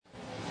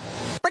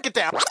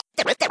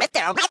it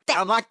down.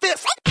 Down like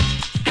this.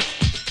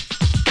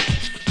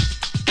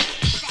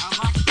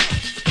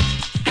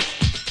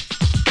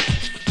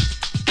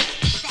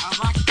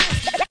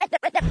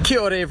 Kia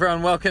ora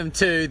everyone, welcome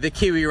to the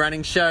Kiwi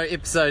Running Show,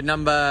 episode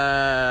number...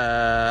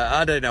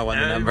 I don't know what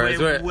the number is.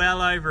 We're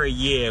well over a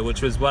year,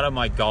 which was one of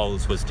my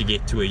goals, was to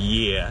get to a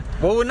year.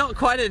 Well, we're not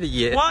quite at a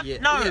year. What?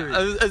 Yet. No.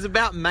 Yeah, it was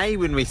about May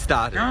when we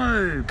started.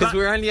 No. Because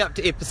we're only up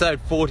to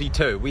episode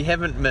 42. We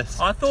haven't missed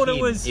I thought it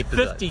 10 was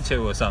episodes.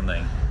 52 or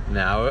something.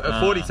 No,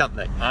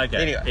 40-something.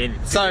 Okay. Anyway,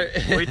 so...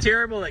 we're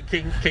terrible at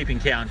keeping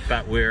count,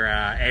 but we're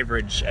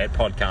average at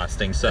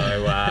podcasting. So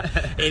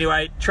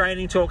anyway,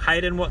 training talk.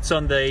 Hayden, what's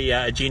on the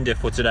agenda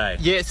for today?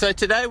 Yeah, so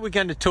today we're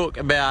going to talk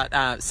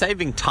about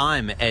saving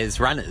time as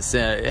runners,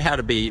 how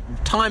to be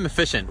time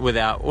efficient with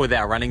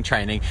our running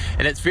training.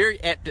 And it's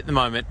very apt at the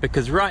moment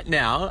because right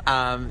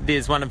now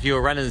there's one of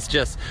your runners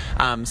just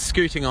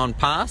scooting on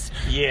past.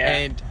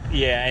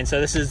 Yeah, and so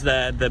this is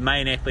the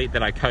main athlete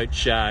that I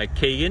coach,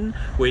 Keegan.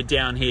 We're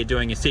down here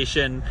doing a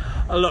session.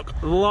 Look,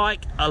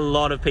 like a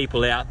lot of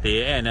people out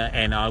there,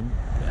 and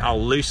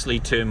I'll loosely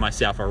term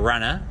myself a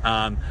runner.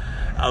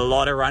 A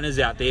lot of runners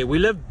out there, we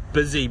live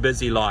busy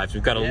lives.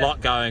 We've got a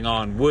lot going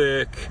on: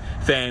 work,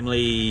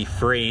 family,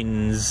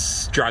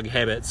 friends, drug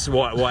habits,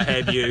 what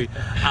have you.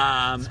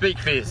 Speak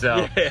for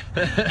yourself. Yeah.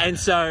 And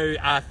so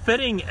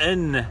fitting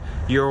in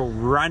your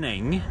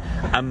running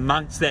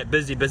amongst that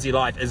busy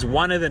life is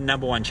one of the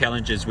number one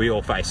challenges we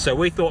all face. So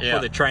we thought for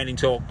the training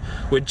talk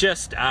we'd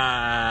just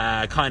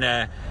kind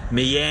of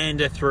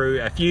meander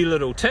through a few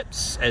little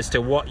tips as to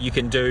what you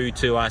can do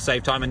to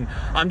save time, and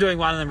I'm doing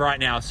one of them right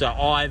now. So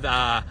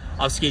I've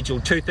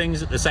scheduled two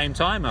things at the same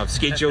time. I've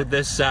scheduled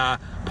this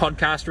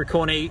podcast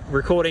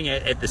recording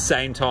at the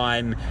same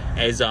time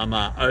as I'm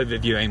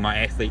overviewing my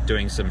athlete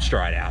doing some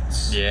stride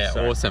outs. Yeah,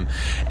 so. Awesome.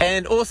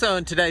 And also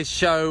in today's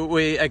show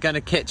we are going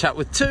to catch up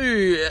with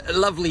two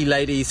lovely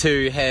ladies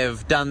who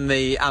have done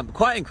the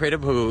quite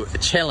incredible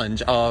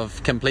challenge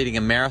of completing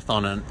a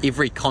marathon on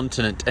every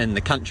continent in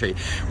the country,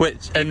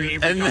 which in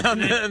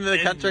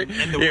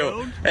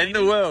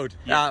the world,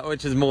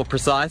 which is more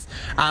precise.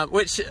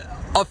 Which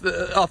off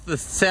the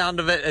sound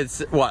of it, it's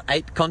what,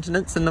 8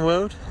 continents in the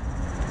world?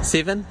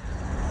 7,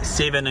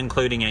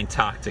 including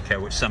Antarctica,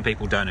 which some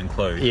people don't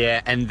include.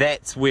 Yeah, and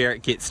that's where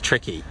it gets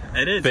tricky.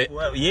 It is. But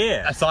well,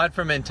 yeah. Aside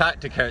from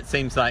Antarctica, it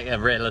seems like a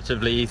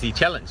relatively easy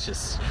challenge.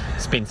 Just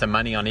spend some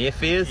money on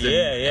airfares.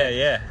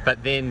 Yeah.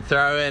 But then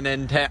throw in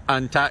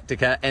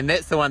Antarctica, and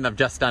that's the one they've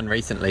just done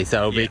recently. So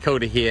it'll be cool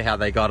to hear how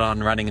they got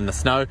on running in the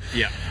snow.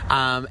 Yeah.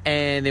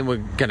 And then we're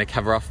going to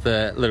cover off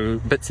the little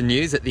bits of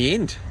news at the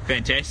end.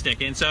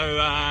 Fantastic. And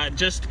so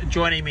just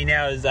joining me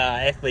now is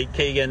athlete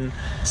Keegan.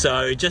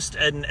 So just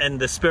in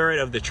the spirit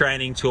of the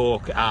training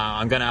talk,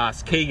 I'm going to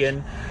ask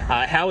Keegan,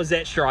 how was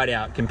that stride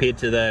out compared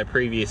to the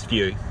previous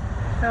few?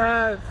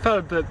 Felt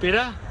a bit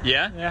better.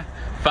 Yeah?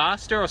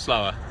 Faster or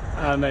slower?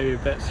 Maybe a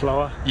bit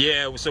slower.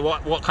 Yeah, so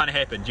what kind of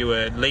happened? You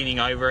were leaning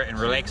over it and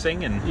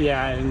relaxing?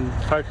 Yeah, and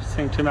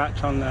focusing too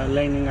much on the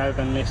leaning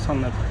over and less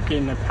on the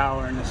getting the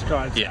power in the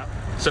strides. Yeah.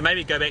 So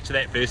maybe go back to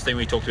that first thing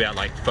we talked about,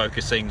 like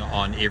focusing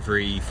on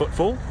every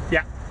footfall.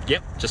 Yeah.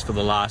 Yep, just for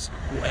the last...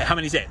 How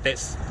many is that?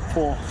 That's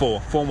 4.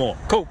 4 more.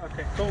 Cool.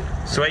 Okay, cool.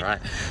 Sweet. Right.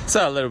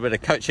 So a little bit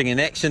of coaching in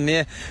action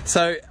there.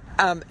 So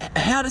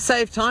how to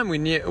save time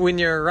when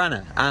you're a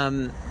runner?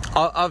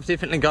 I've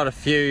definitely got a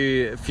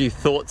few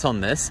thoughts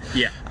on this.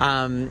 Yeah.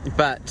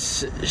 But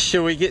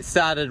shall we get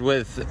started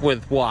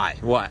with why?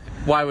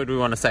 Why would we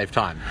want to save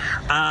time?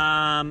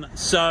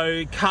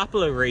 So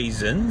couple of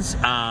reasons.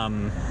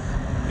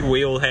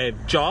 We all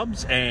have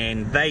jobs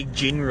and they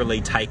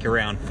generally take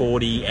around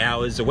 40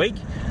 hours a week.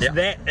 Yep. So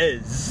that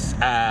is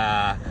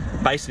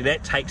basically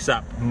that takes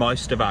up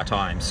most of our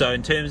time. So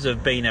in terms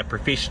of being a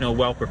professional,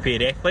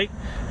 well-prepared athlete,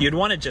 you'd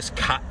want to just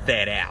cut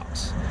that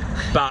out.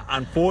 But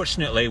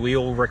unfortunately we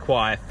all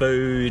require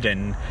food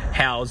and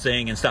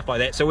housing and stuff like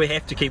that, so we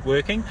have to keep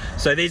working.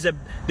 So there's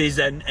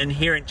an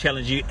inherent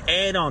challenge. You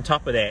add on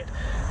top of that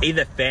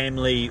either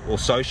family or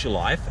social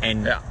life,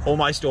 and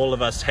almost all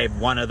of us have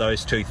one of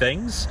those two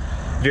things.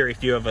 Very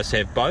few of us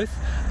have both.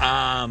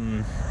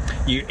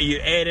 You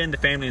add in the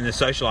family and the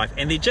social life,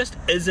 and there just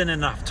isn't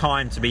enough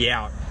time to be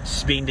out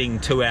spending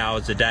 2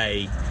 hours a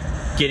day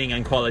getting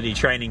in quality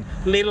training,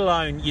 let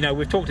alone,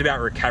 we've talked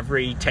about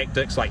recovery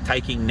tactics like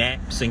taking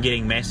naps and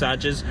getting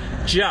massages.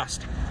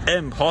 Just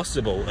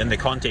impossible in the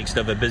context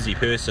of a busy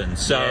person.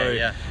 So,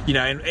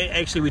 and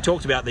actually we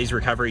talked about these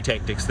recovery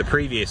tactics the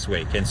previous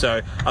week, and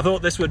so I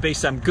thought this would be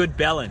some good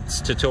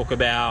balance to talk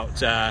about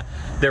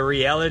the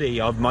reality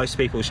of most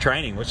people's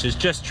training, which is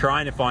just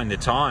trying to find the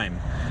time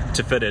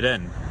to fit it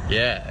in.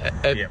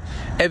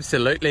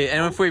 Absolutely.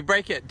 And if we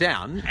break it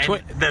down,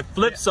 the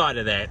flip side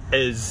of that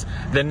is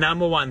the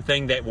number one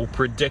thing that will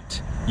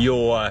predict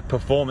your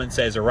performance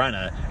as a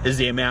runner is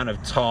the amount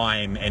of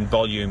time and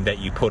volume that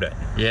you put in.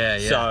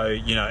 So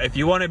if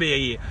you want to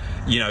be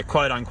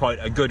quote unquote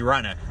a good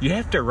runner, you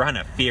have to run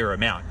a fair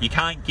amount. You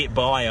can't get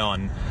by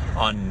on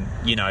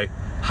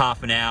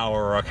half an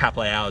hour or a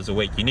couple of hours a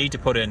week. You need to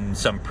put in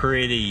some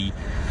pretty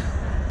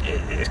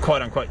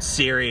quote unquote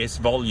serious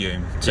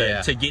volume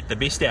to get the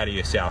best out of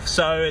yourself.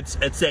 So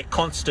it's that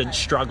constant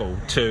struggle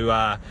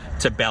to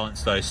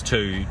balance those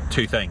two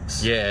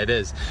things. Yeah, it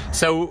is.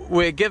 So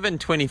we're given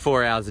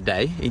 24 hours a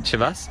day, each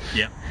of us.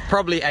 Yeah.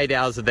 Probably 8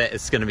 hours of that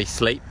is going to be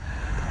sleep.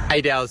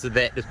 8 hours of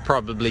that is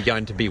probably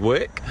going to be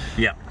work.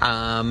 Yeah.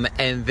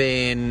 And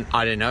then,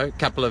 I don't know, a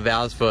couple of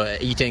hours for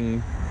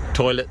eating,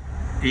 toilet,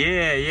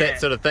 that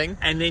sort of thing.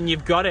 And then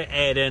you've got to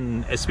add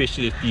in,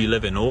 especially if you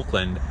live in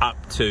Auckland,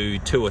 up to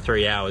 2 or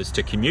 3 hours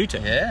to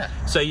commuting. Yeah.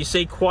 So you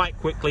see quite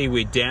quickly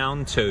we're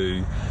down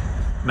to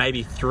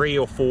maybe 3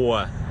 or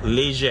 4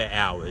 leisure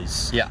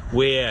hours. Yeah.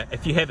 Where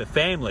if you have a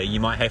family, you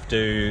might have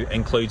to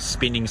include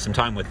spending some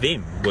time with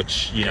them,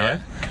 which, you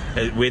know,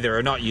 whether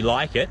or not you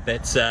like it,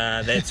 that's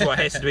what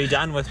has to be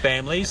done with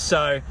families.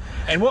 So,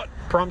 and what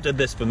prompted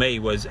this for me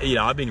was, you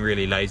know, I've been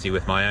really lazy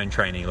with my own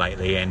training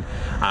lately, and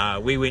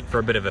we went for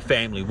a bit of a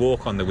family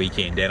walk on the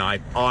weekend, and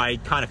I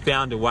kind of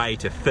found a way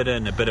to fit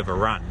in a bit of a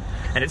run.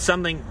 And it's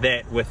something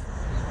that, with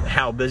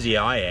how busy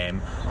I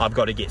am, I've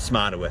got to get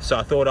smarter with. So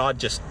I thought I'd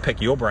just pick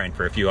your brain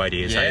for a few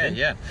ideas, Hayden.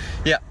 Yeah.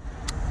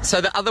 So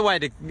the other way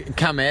to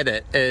come at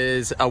it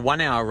is a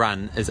 1 hour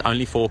run is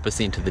only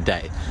 4% of the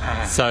day.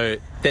 So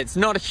that's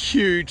not a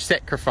huge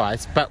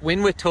sacrifice, but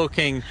when we're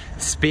talking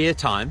spare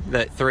time,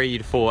 that 3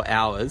 to 4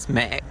 hours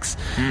max,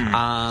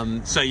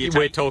 So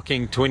we're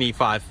talking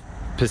 25%,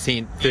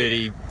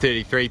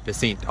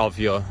 33% of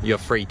your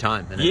free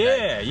time in a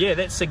day. Yeah,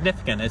 that's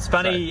significant. It's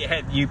funny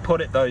how you put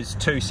it those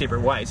two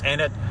separate ways,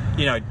 and it,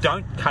 you know,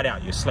 don't cut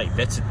out your sleep.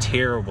 That's a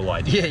terrible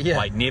idea. Yeah.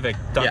 Like, never,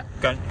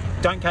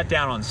 don't cut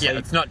down on sleep. Yeah,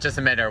 it's not just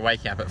a matter of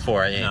waking up at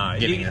 4 a.m.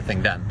 getting the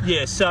thing done.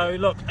 Yeah, so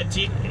look,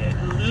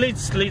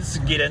 let's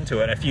get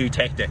into it. A few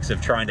tactics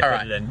of trying to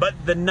fit it in, but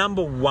the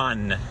number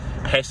one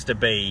has to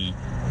be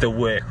the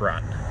work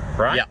run.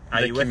 Right? Yeah,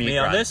 Are you with me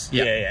on run. this?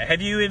 Yeah. Yeah.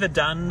 Have you ever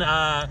done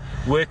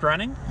work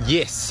running?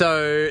 Yes,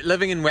 so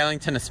living in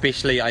Wellington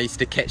especially, I used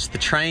to catch the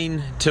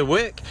train to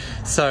work.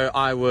 So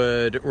I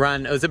would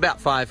run, it was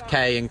about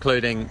 5k,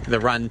 including the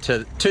run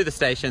to the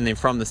station, then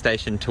from the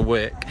station to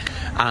work.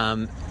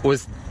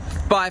 Was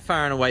by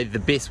far and away the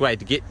best way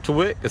to get to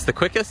work. It's the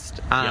quickest.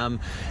 And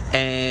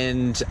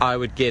I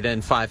would get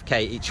in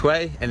 5k each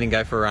way and then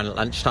go for a run at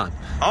lunchtime.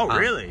 Oh,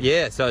 really?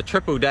 Yeah, so a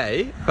triple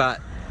day,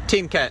 but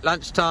 10k at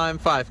lunchtime,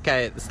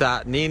 5k at the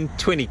start, and then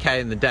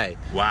 20k in the day.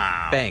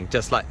 Wow. Bang,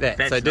 just like that.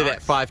 That's so I do nice.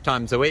 that 5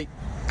 times a week,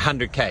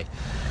 100k.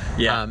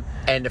 Yeah.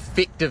 And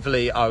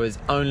effectively, I was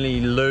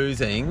only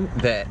losing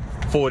that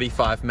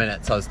 45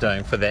 minutes I was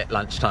doing for that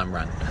lunchtime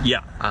run.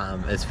 Yeah.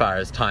 As far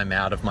as time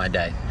out of my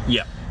day.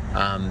 Yeah.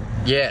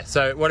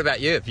 So what about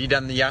you? Have you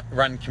done the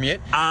run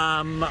commute?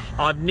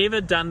 I've never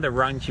done the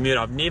run commute.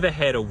 I've never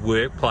had a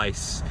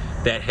workplace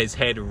that has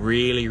had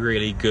really,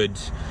 really good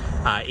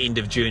end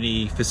of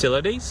journey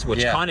facilities,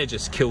 which kind of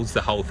just kills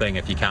the whole thing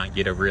if you can't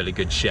get a really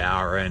good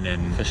shower in.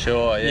 And for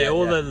sure,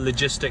 all the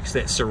logistics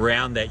that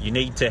surround that. You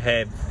need to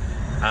have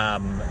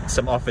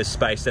some office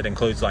space that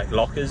includes like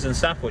lockers and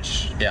stuff,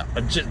 which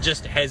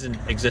just hasn't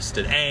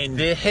existed. And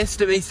there has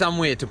to be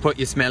somewhere to put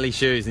your smelly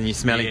shoes and your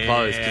smelly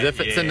clothes, because if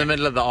it's in the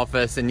middle of the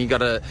office and you got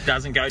to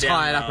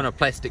tie it up in a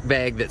plastic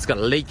bag that's got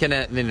a leak in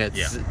it, and then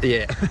it's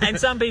and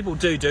some people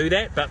do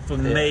that, but for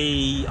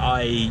me,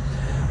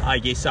 I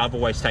guess I've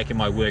always taken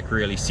my work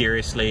really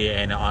seriously,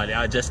 and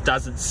it just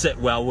doesn't sit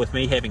well with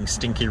me having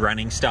stinky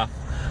running stuff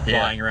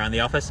lying around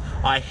the office.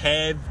 I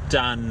have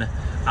done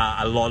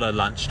a lot of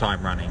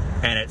lunchtime running,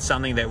 and it's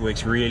something that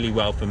works really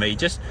well for me.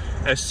 Just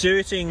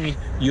asserting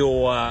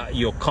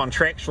your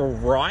contractual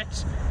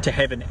right to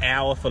have an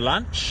hour for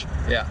lunch.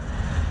 Yeah.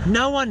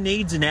 No one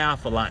needs an hour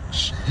for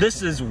lunch.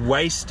 This is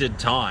wasted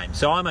time.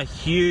 So I'm a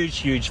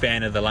huge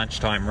fan of the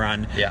lunchtime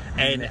run. Yeah.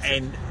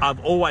 And I've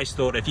always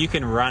thought if you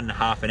can run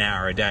half an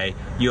hour a day,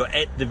 you're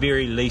at the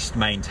very least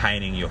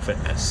maintaining your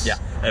fitness. Yeah.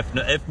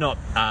 If not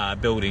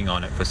building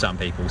on it for some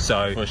people.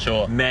 So for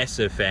sure,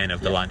 massive fan of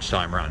the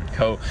lunchtime run.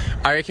 Cool.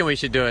 I reckon we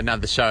should do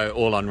another show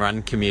all on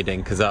run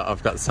commuting, because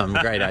I've got some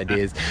great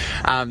ideas.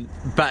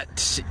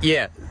 But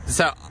yeah,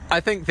 so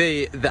I think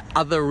the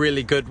other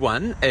really good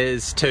one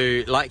is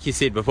to, like you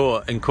said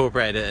before,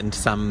 incorporate it into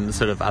some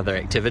sort of other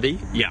activity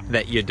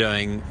that you're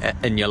doing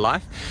in your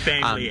life.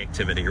 Family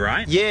activity,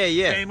 right?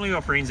 Yeah. Family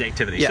or friends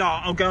activity. Yeah. So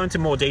I'll go into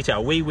more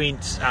detail. We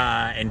went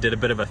and did a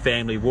bit of a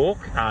family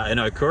walk in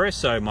Okura.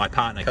 So my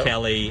partner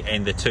Kelly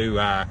and the two,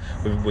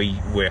 we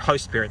were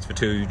host parents for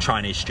 2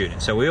 Chinese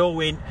students. So we all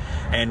went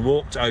and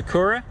walked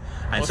Okura.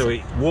 And so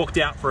we walked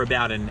out for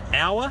about an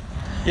hour.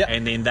 Yep.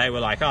 And then they were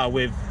like, oh,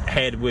 we've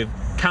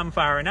come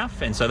far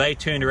enough. And so they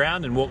turned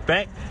around and walked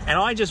back. And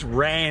I just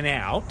ran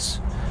out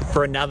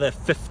for another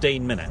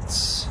 15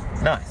 minutes.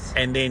 Nice.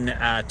 And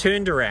then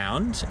turned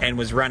around and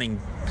was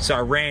running. So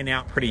I ran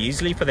out pretty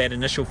easily for that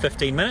initial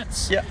 15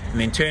 minutes. Yep. And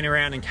then turned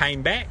around and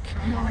came back.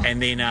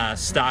 And then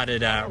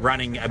started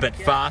running a bit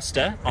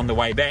faster on the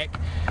way back.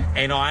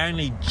 And I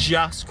only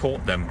just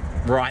caught them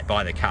right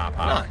by the car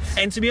park. Nice.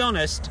 And to be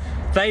honest,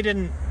 they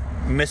didn't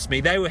miss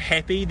me. They were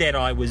happy that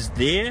I was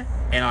there,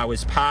 and I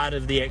was part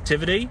of the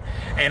activity,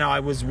 and I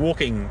was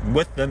walking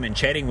with them and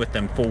chatting with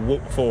them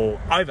for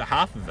over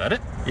half of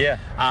it. Yeah.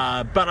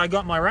 But I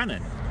got my run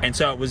in. And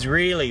so it was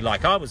really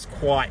like, I was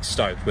quite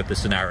stoked with the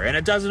scenario. And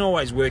it doesn't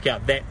always work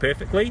out that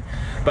perfectly,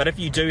 but if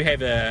you do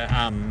have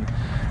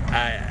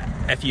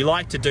if you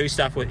like to do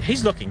stuff with,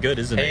 he's looking good,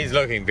 isn't he? He's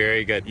looking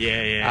very good.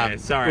 Yeah.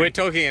 Sorry. We're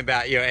talking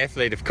about your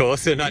athlete, of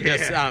course, and not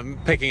just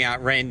picking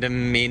out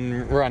random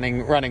men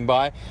running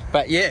by.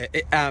 But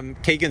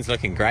Keegan's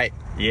looking great.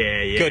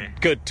 Yeah.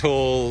 Good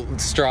tall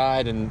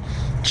stride and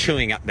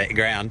chewing up that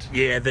ground.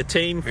 Yeah, the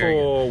team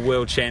for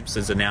World Champs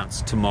is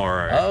announced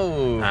tomorrow.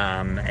 Oh.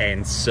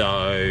 And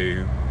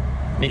so...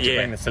 Need to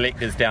bring the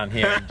selectors down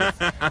here. And just...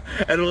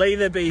 It'll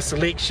either be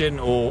selection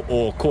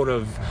or court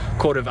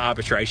of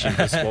arbitration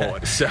for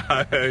sport. So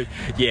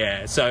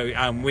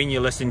when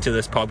you're listening to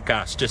this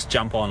podcast, just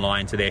jump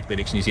online to the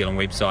Athletics New Zealand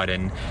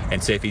website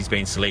and see if he's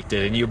been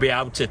selected, and you'll be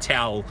able to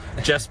tell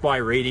just by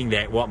reading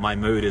that what my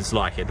mood is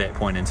like at that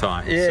point in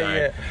time.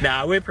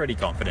 We're pretty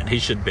confident he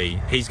should be.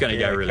 He's going to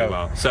go really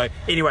well. So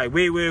anyway,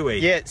 where were we?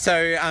 Yeah,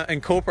 so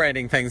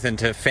incorporating things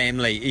into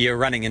family, you're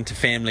running into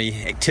family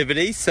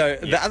activities. So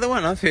the other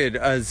one I've heard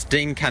is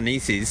Dean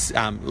Carnese's,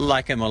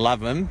 like him or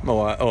love him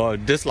or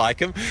dislike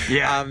him.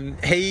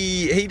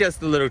 He does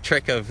the little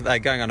trick of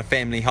going on a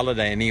family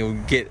holiday, and he'll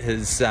get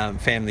his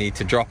family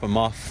to drop him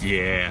off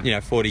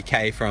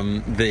 40k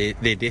from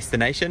their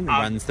destination,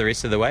 runs the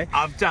rest of the way.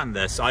 I've done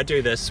this. I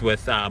do this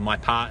with my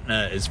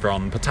partner is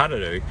from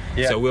Putaruru,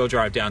 so we'll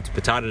drive down to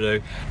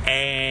Putaruru,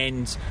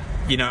 and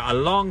a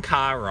long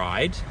car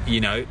ride,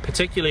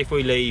 particularly if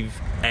we leave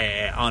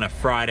on a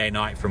Friday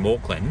night from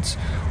Auckland,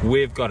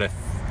 we've got a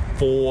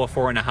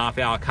 4.5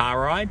 hour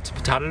car ride to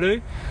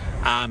Putaruru.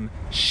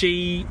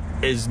 She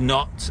is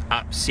not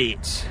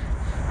upset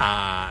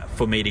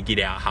for me to get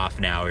out half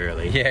an hour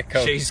early. Yeah,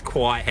 cool. She's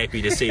quite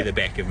happy to see the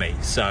back of me.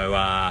 So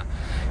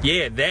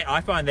that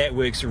I find that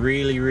works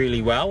really,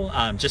 really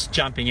well. Just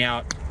jumping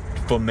out,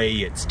 for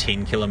me, it's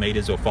 10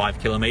 kilometres or 5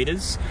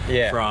 kilometres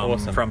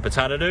from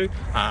Putaruru.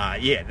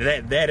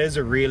 That is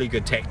a really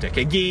good tactic.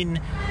 Again,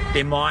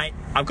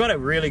 I've got a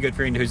really good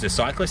friend who's a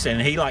cyclist,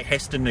 and he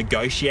has to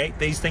negotiate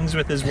these things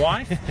with his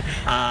wife.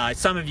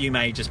 Some of you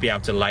may just be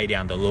able to lay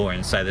down the law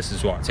and say this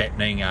is what's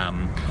happening,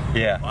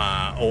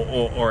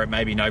 or it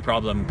may be no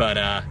problem, but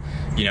I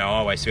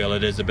always feel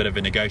it is a bit of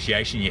a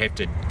negotiation. You have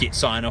to get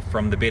sign off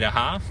from the better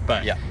half,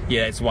 but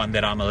it's one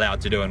that I'm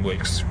allowed to do and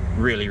works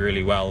really,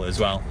 really well as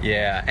well.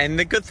 Yeah, and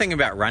the good thing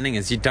about running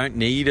is you don't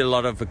need a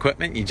lot of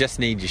equipment. You just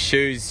need your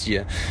shoes,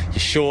 your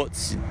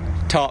shorts, your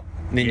top,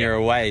 and then you're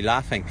away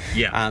laughing.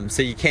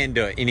 So you can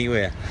do it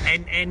anywhere.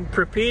 And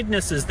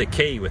preparedness is the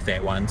key with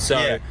that one.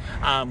 So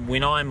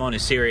when I'm on a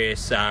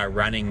serious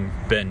running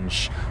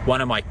binge,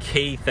 one of my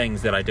key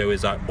things that I do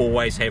is I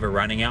always have a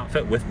running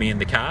outfit with me in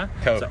the car.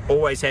 Cool. So I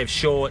always have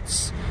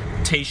shorts,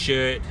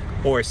 t-shirt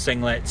or a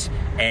singlet,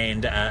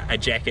 and a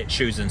jacket,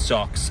 shoes and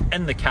socks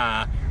in the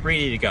car,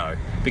 ready to go.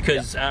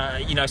 Because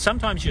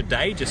sometimes your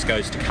day just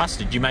goes to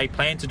custard. You may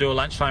plan to do a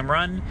lunchtime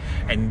run,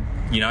 and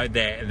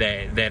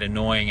that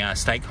annoying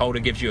stakeholder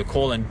gives you a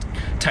call and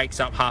takes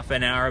up half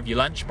an hour of your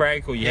lunch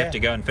break, or you have to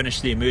go and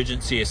finish the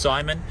emergency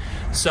assignment.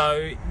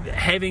 So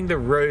having the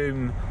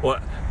room or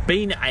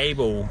being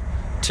able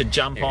to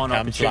jump on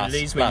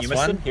opportunities when you miss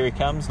them. Here he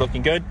comes,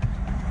 looking good.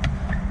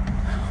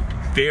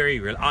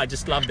 I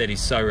just love that he's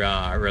so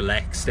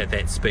relaxed at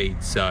that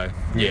speed. So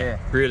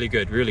really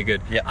good.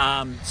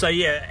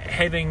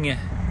 Having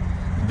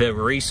the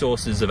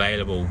resources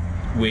available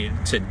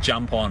to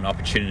jump on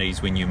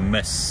opportunities when you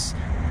miss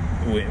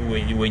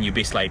when your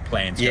best laid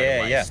plans go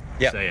to waste.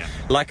 So,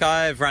 like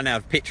I've run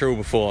out of petrol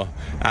before,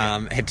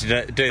 had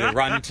to do the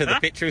run to the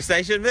petrol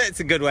station, but it's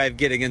a good way of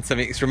getting in some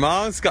extra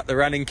miles. Got the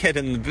running kit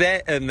in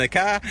the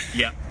car,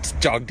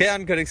 just jog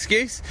down, good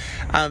excuse.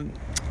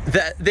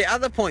 The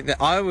other point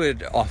that I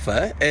would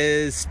offer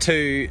is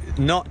to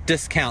not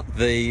discount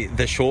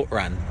the short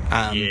run.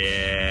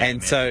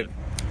 So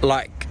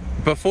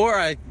before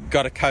I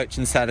got a coach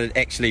and started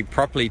actually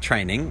properly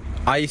training,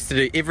 I used to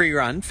do every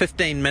run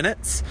 15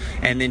 minutes,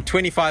 and then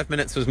 25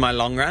 minutes was my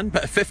long run,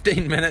 but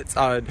 15 minutes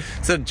I would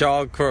sort of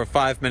jog for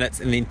 5 minutes,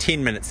 and then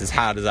 10 minutes as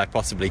hard as I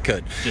possibly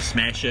could. Just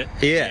smash it.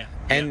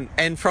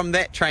 And from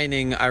that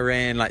training I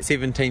ran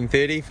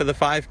 17:30 for the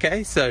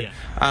 5k,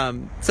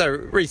 so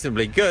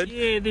reasonably good.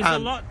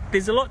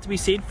 There's a lot to be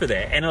said for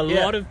that, and a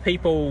lot of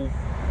people,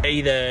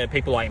 either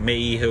people like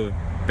me who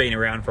have been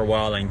around for a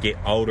while and get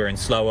older and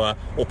slower,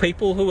 or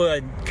people who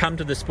come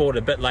to the sport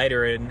a bit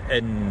later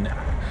in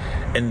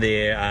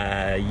their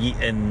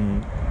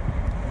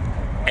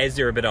as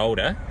they're a bit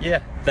older,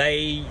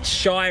 they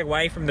shy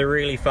away from the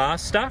really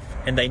fast stuff,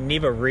 and they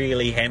never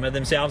really hammer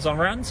themselves on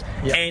runs.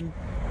 And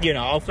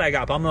I'll flag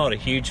up, I'm not a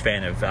huge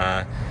fan of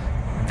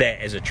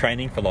that as a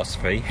training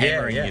philosophy,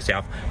 hammering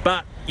yourself.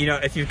 But,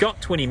 if you've got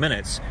 20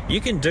 minutes,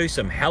 you can do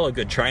some hella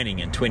good training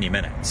in 20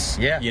 minutes.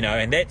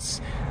 And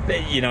that's,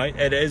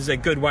 it is a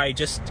good way,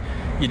 just,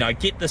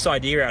 get this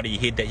idea out of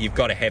your head that you've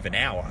got to have an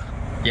hour.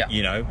 Yeah.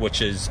 You know,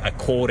 which is a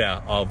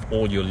quarter of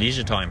all your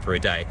leisure time for a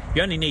day.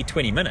 You only need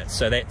 20 minutes,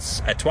 so that's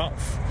a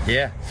 12th.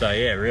 Yeah. So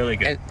yeah, really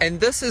good. And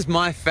this is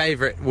my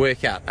favourite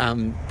workout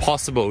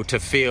possible to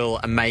feel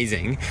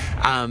amazing.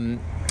 30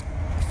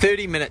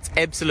 minutes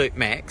absolute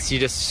max. You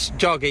just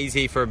jog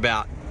easy for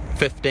about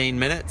 15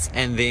 minutes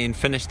and then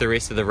finish the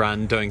rest of the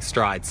run doing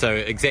strides. So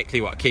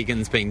exactly what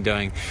Keegan's been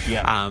doing.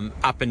 Yeah.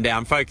 Up and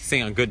down,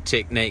 focusing on good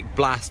technique,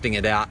 blasting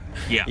it out.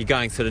 Yeah. You're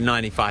going sort of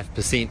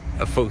 95%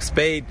 of full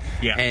speed.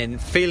 Yeah. And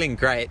feeling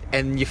great.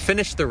 And you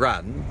finish the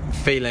run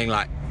feeling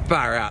like,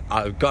 far out,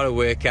 I've got to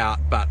work out,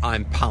 but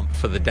I'm pumped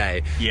for the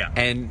day. Yeah.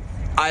 And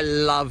I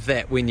love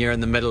that when you're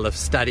in the middle of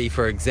study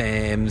for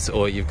exams,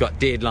 or you've got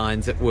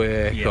deadlines at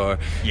work, or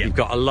you've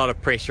got a lot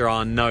of pressure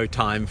on, no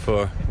time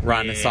for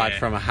run aside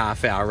from a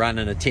half-hour run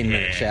and a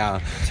 10-minute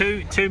shower.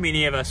 Too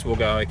many of us will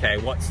go, okay,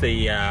 what's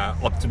the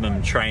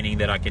optimum training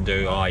that I can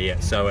do? Oh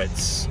yeah, so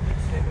it's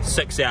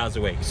 6 hours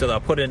a week. So they'll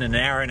put in an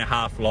hour and a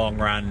half long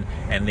run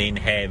and then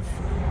have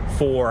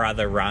 4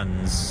 other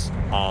runs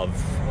of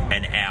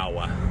an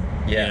hour.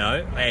 Yeah. You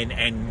know,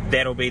 and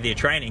that'll be their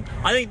training.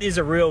 I think there's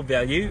a real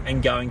value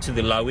in going to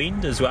the low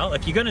end as well.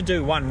 If you're going to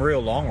do one real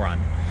long run,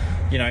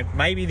 you know,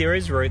 maybe there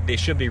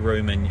should be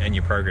room in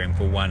your program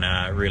for one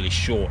really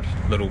short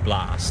little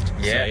blast.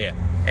 Yeah. So, yeah.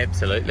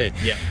 Absolutely.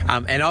 Yeah.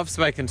 And I've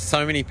spoken to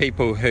so many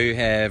people who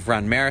have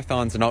run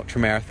marathons and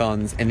ultra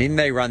marathons, and then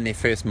they run their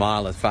first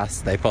mile as fast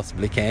as they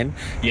possibly can.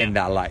 Yeah. And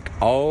they're like,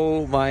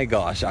 oh my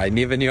gosh, I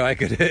never knew I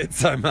could hurt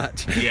so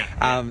much.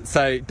 Yeah.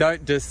 So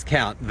don't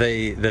discount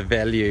the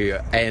value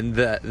and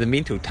the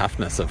mental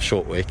toughness of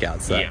short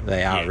workouts.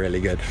 They are really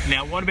good.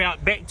 Now, what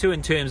about back to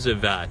in terms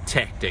of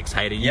tactics,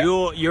 Hayden? Yep.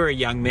 You're a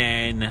young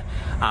man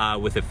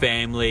with a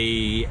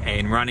family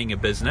and running a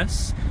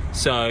business.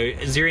 So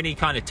is there any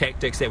kind of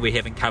tactics that we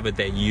haven't covered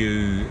that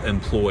you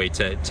employ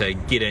to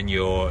get in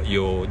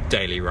your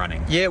daily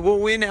running? Yeah, well,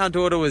 when our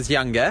daughter was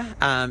younger,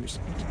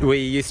 we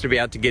used to be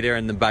able to get her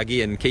in the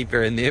buggy and keep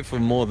her in there for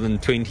more than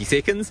 20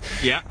 seconds.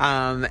 Yeah.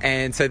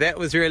 And so that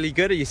was really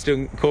good. I used to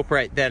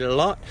incorporate that a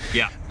lot.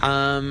 Yeah.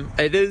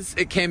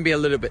 It can be a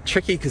little bit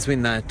tricky because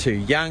when they're too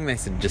young, they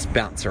sort of just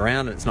bounce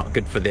around and it's not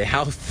good for their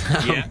health,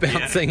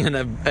 bouncing in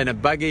a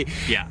buggy.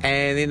 Yeah.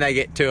 And then they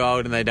get too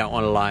old and they don't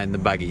want to lie in the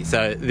buggy.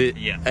 So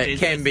it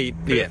can be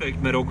perfect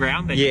middle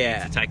ground that you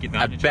need to take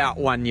advantage about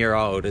of. 1 year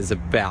old is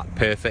about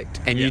perfect.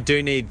 And you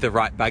do need the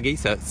right buggy,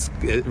 so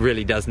it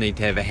really does need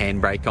to have a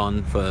handbrake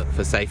on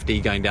for safety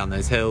going down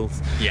those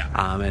hills. Yeah.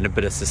 And a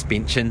bit of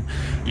suspension.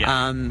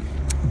 Yeah.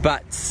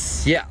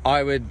 But yeah,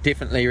 I would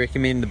definitely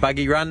recommend the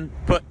buggy run.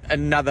 Put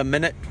another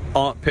minute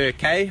per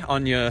K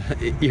on your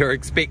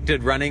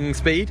expected running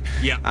speed.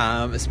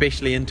 Yeah.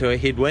 Especially into a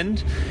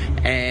headwind,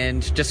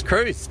 and just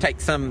cruise.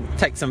 Take some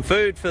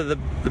food for the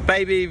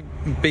baby.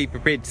 Be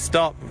prepared to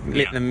stop.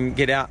 Let them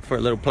get out for a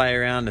little play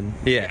around, and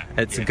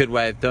it's a good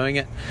way of doing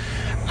it.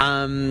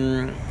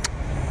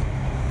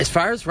 As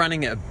far as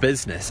running a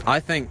business,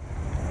 I think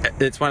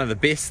it's one of the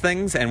best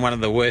things and one of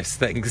the worst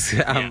things.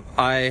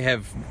 I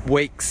have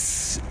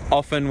weeks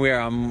often where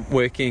I'm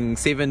working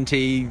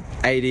 70,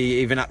 80,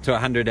 even up to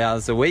 100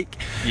 hours a week.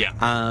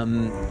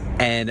 And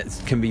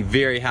it can be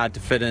very hard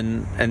to fit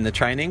in the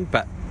training,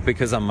 but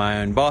because I'm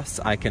my own boss,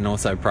 I can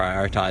also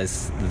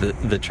prioritize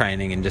the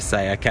training and just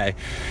say, okay,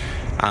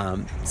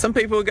 some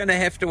people are going to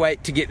have to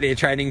wait to get their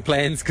training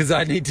plans because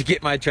I need to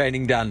get my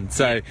training done.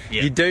 So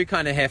you do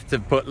kind of have to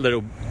put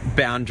little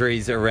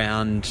boundaries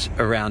around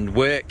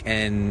work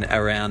and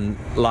around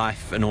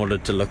life in order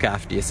to look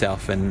after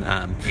yourself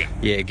and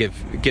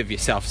give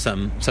yourself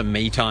some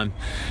me time.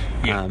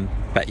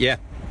 But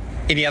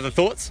any other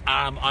thoughts?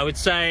 I would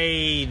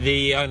say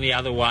the only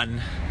other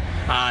one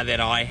that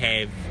I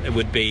have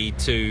would be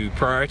to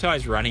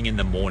prioritize running in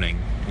the morning.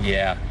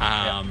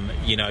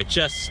 You know,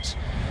 just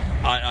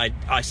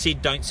I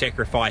said don't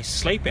sacrifice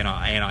sleep, and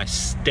I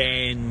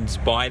stand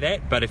by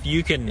that. But if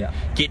you can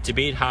get to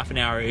bed half an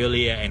hour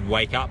earlier and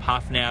wake up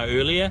half an hour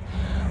earlier,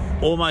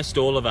 almost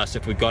all of us,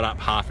 if we got up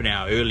half an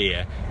hour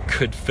earlier,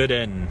 could fit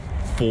in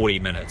 40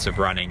 minutes of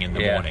running in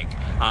the morning.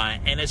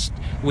 And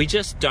we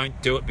just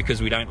don't do it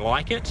because we don't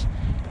like it.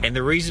 And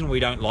the reason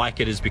we don't like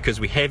it is because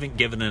we haven't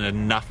given it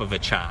enough of a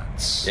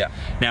chance.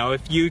 Now,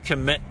 if you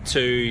commit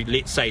to,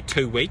 let's say,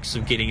 2 weeks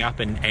of getting up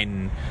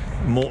and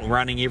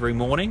running every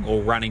morning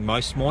or running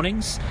most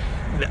mornings,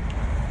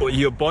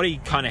 your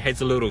body kind of has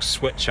a little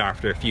switch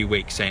after a few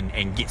weeks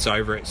and gets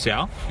over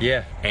itself.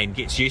 And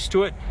gets used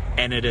to it.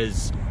 And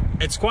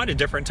it's quite a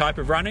different type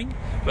of running,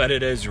 but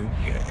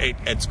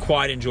it's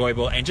quite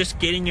enjoyable, and just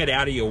getting it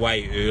out of your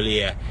way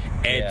earlier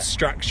adds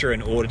structure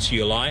and order to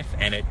your life,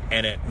 and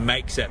it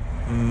makes it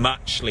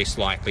much less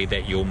likely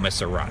that you'll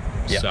miss a run.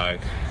 So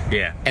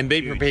and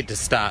be prepared to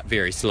start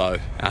very slow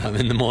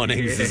in the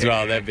mornings as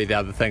well. That'd be the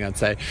other thing I'd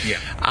say.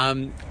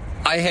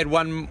 I had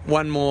one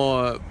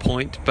more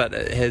point, but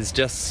it has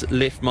just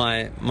left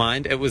my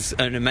mind. It was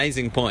an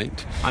amazing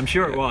point. I'm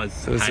sure it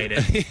was.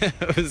 Hayden.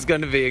 It was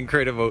going to be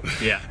incredible.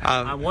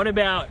 Yeah. What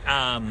about,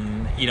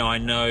 I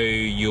know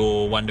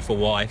your wonderful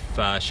wife,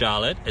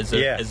 Charlotte, is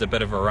a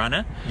bit of a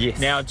runner. Yes.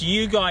 Now, do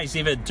you guys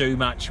ever do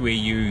much where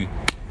you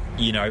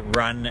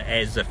run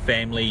as a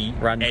family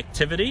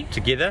activity?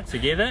 Together?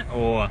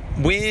 Or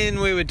when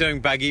we were doing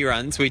buggy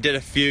runs, we did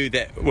a few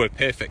that were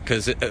perfect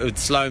because it would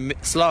slow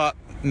up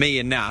me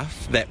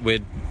enough that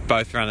we'd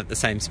both run at the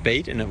same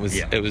speed, and it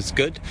was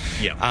good.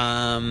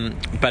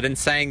 But in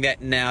saying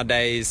that,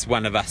 nowadays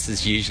one of us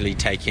is usually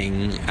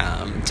taking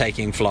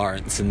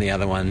Florence and the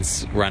other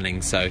one's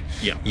running. So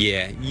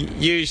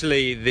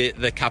usually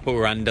the couple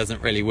run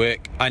doesn't really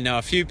work. I know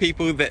a few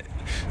people that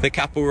the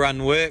couple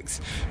run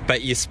works,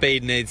 but your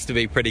speed needs to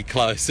be pretty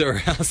close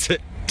or else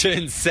it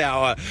turns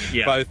sour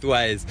both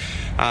ways.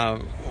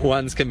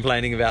 One's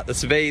complaining about the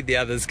speed, the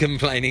other's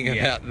complaining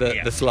about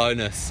the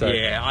slowness. So.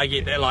 Yeah, I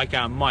get that. Like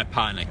my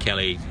partner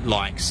Kelly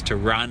likes to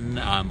run,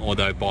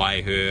 although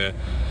by her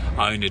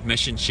own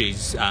admission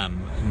she's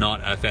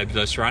not a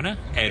fabulous runner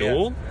at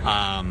all.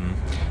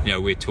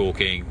 We're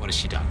talking, what has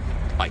she done?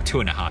 Like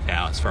 2.5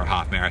 hours for a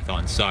half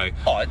marathon. So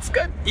it's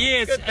good.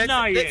 Yes,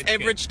 that's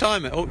average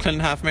time at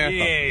Auckland half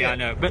marathon. Yeah, I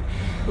know. But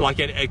like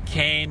it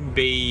can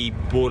be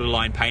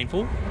borderline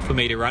painful for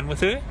me to run with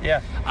her.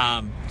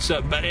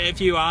 But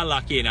if you are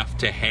lucky enough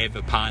to have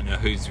a partner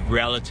who's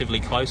relatively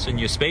close in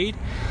your speed,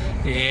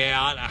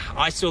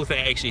 I still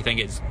actually think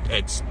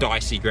it's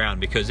dicey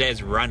ground, because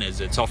as runners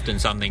it's often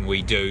something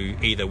we do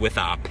either with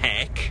our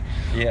pack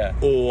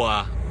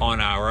or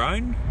on our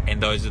own,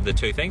 and those are the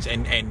two things.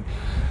 And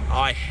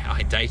I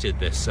dated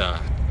this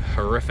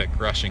horrific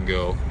Russian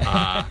girl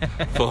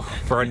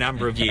for a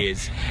number of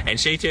years, and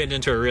she turned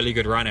into a really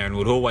good runner and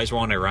would always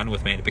want to run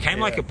with me. It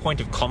became like a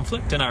point of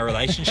conflict in our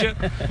relationship.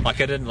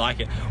 Like I didn't like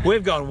it.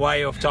 We've gone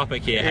way off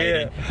topic here,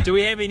 Hayden. Do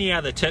we have any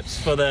other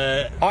tips for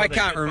the? I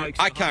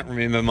can't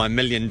remember my $1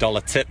 million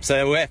tip,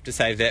 so we'll have to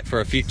save that for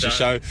a future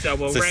show.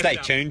 So stay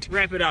tuned.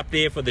 Wrap it up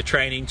there for the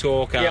training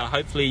talk.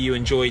 Hopefully you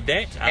enjoyed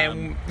that.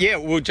 And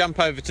we'll jump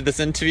over to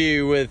this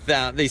interview with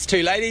these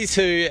two ladies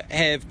who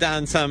have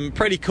done some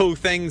pretty cool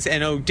things,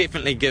 and it'll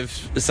definitely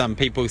give some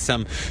people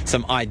some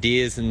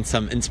ideas and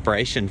some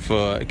inspiration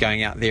for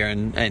going out there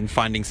and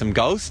finding some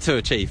goals to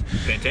achieve.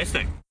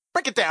 Fantastic.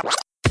 Break it down.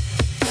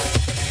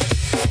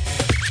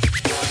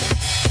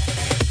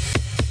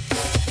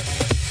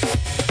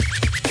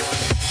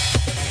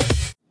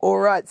 All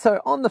right,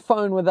 so on the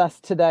phone with us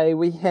today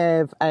we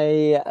have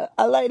a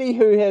lady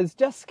who has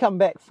just come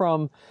back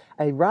from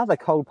a rather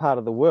cold part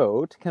of the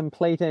world,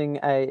 completing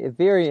a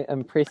very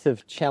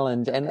impressive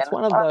challenge, and it's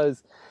one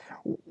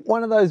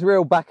of those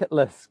real bucket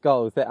list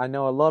goals that I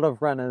know a lot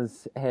of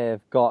runners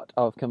have got,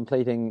 of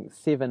completing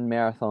 7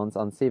 marathons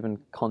on 7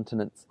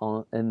 continents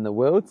in the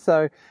world.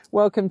 So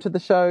welcome to the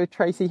show,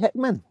 Tracy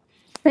Hickman.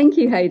 Thank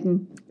you,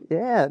 Hayden.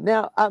 Yeah.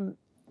 Now,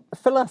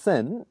 fill us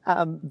in.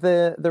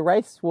 The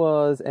race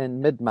was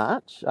in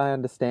mid-March, I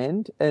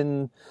understand,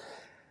 in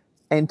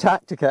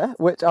Antarctica,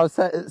 which I was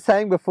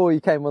saying before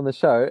you came on the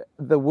show,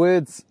 the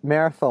words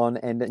marathon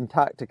and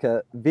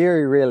Antarctica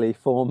very rarely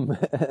form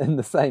in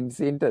the same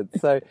sentence.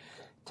 So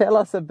tell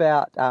us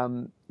about,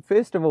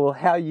 first of all,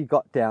 how you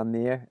got down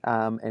there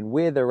and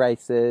where the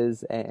race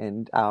is,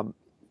 and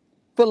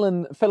fill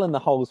in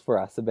the holes for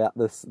us about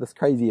this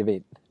crazy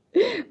event.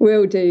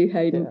 Will do,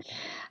 Hayden.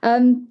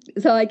 Yeah.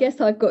 So I guess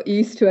I've got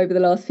used to, over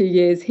the last few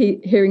years,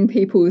 hearing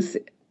people's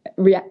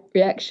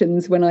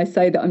reactions when I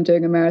say that I'm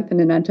doing a marathon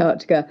in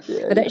Antarctica.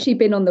 I'd actually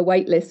been on the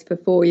wait list for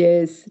 4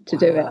 years to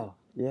do it.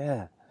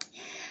 Yeah.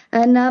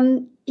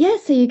 And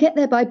so you get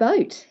there by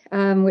boat,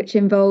 which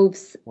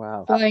involves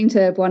flying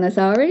to Buenos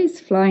Aires,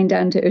 flying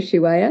down to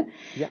Ushuaia,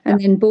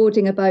 and then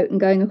boarding a boat and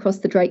going across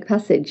the Drake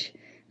Passage,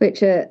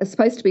 which are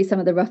supposed to be some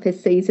of the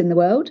roughest seas in the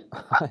world.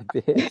 I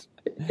bet.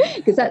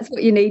 Because that's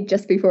what you need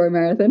just before a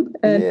marathon.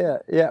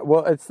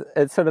 Well,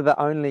 it's sort of the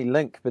only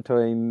link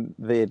between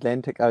the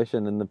Atlantic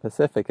Ocean and the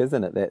Pacific,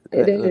 isn't it? That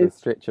little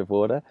stretch of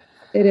water.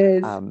 It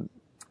is.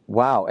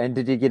 Wow. And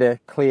did you get a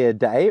clear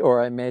day,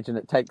 or I imagine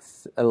it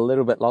takes a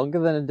little bit longer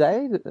than a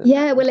day?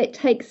 Yeah, well, it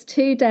takes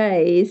 2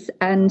 days,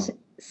 and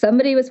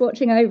somebody was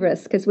watching over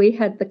us because we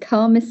had the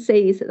calmest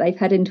seas that they've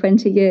had in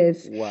 20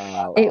 years.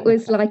 Wow. It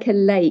was like a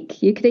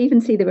lake. You could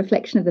even see the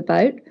reflection of the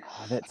boat.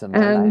 Oh, that's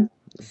amazing.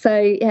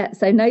 So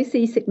no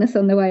seasickness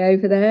on the way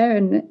over there,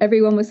 and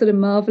everyone was sort of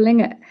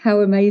marvelling at how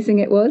amazing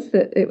it was.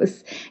 That it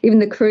was, even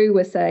the crew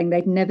were saying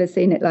they'd never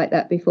seen it like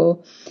that before.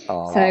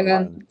 So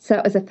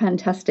it was a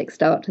fantastic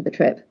start to the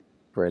trip.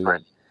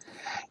 Brilliant.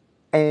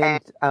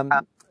 And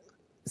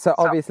so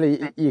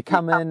obviously you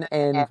come in,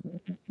 and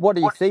what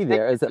do you see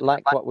there? Is it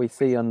like what we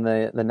see on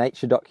the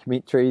nature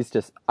documentaries,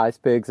 just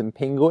icebergs and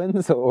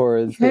penguins, or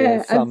is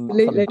there some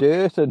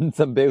dirt and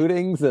some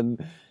buildings and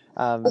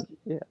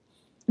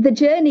The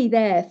journey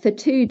there for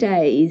 2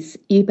 days,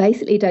 you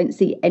basically don't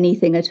see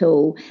anything at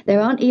all.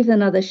 There aren't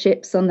even other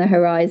ships on the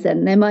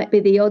horizon. There might be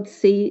the odd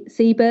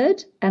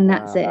seabird, and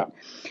that's it.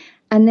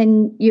 And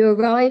then you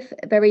arrive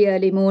very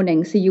early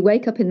morning. So you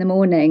wake up in the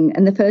morning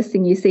and the first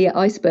thing you see are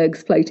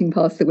icebergs floating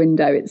past the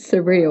window. It's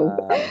surreal.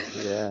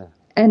 Yeah.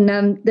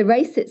 And the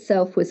race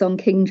itself was on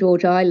King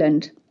George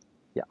Island,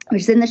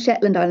 which is in the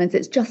Shetland Islands.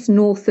 It's just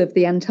north of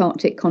the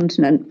Antarctic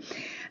continent.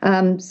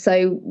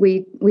 So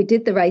we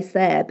did the race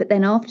there. But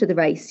then after the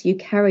race, you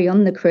carry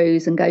on the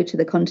cruise and go to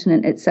the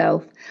continent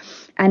itself.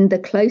 And the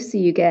closer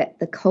you get,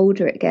 the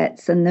colder it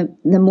gets and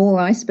the more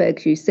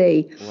icebergs you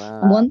see.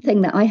 Wow. And one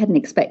thing that I hadn't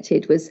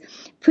expected was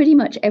pretty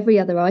much every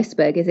other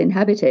iceberg is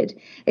inhabited.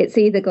 It's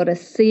either got a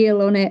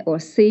seal on it or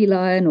sea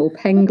lion or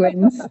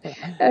penguins.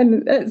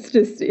 And it's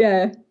just,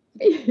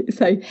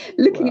 So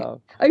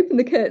open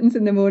the curtains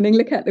in the morning,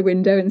 look out the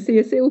window and see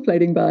a seal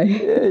floating by.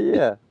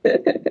 Yeah.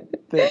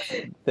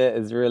 That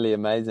is really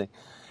amazing.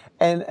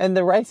 And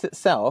the race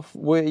itself,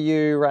 were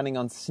you running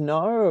on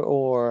snow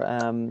or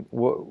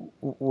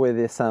were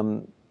there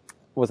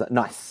was it a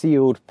nice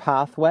sealed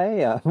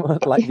pathway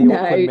like the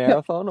Auckland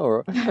Marathon?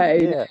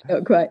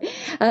 Not quite.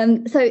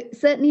 So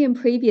certainly in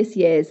previous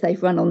years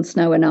they've run on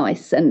snow and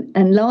ice,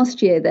 and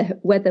last year the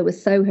weather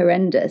was so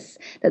horrendous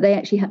that they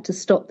actually had to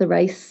stop the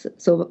race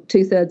sort of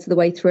 2/3 of the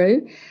way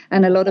through,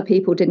 and a lot of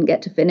people didn't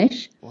get to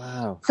finish.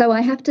 Wow. So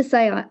I have to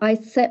say I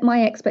set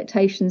my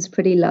expectations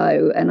pretty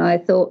low, and I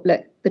thought,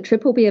 look, the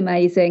trip will be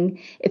amazing.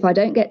 If I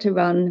don't get to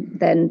run,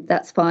 then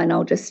that's fine.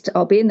 I'll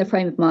be in the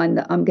frame of mind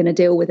that I'm going to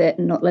deal with it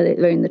and not let it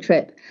ruin the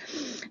trip.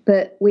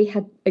 But we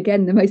had,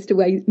 again, the most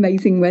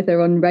amazing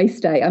weather on race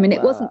day. I mean,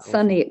 it wasn't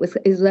sunny. It was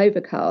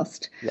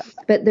overcast. Yeah.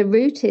 But the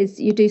route is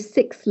you do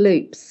 6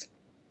 loops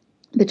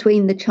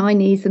between the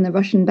Chinese and the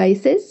Russian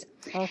bases.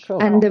 Oh,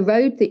 cool. And the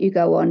road that you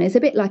go on is a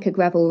bit like a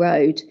gravel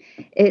road.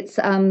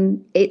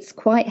 It's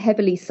quite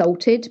heavily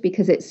salted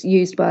because it's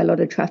used by a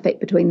lot of traffic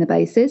between the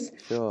bases.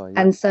 Sure,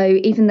 yeah. And so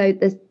even though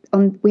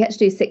we had to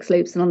do 6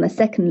 loops, and on the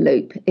second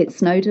loop it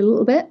snowed a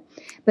little bit,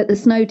 but the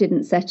snow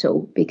didn't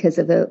settle because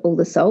of all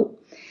the salt.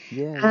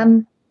 Yeah.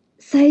 And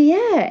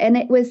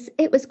it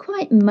was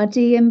quite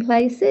muddy in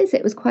places.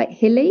 It was quite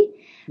hilly.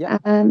 Yeah.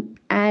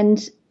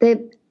 And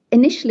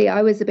initially,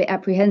 I was a bit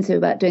apprehensive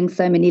about doing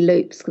so many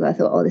loops because I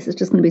thought, this is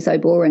just going to be so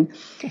boring.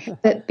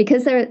 But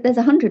because there's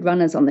 100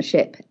 runners on the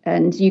ship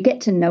and you get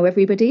to know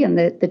everybody in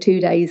the 2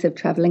 days of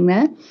travelling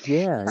there.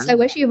 Yeah.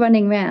 So as you're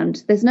running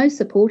around, there's no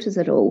supporters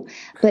at all,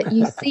 but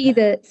you see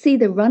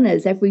the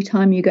runners every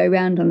time you go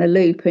round on a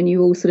loop and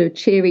you all sort of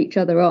cheer each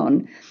other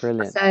on.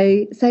 Brilliant.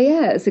 So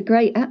yeah, it's a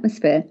great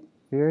atmosphere.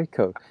 Very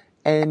cool.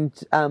 And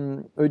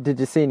did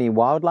you see any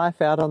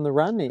wildlife out on the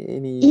run?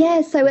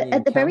 So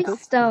at the very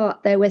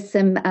start, there were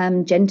some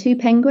gentoo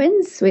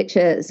penguins, which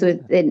are sort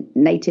of the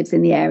natives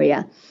in the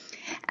area.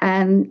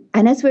 And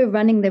as we were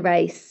running the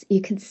race,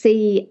 you could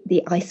see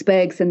the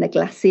icebergs and the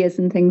glaciers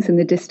and things in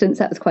the distance.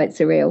 That was quite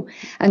surreal.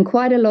 And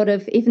quite a lot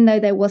of, even though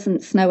there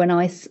wasn't snow and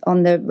ice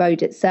on the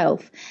road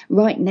itself,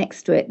 right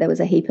next to it, there was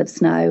a heap of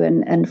snow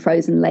and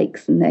frozen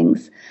lakes and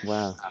things.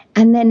 Wow.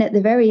 And then at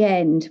the very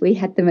end, we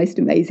had the most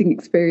amazing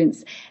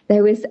experience.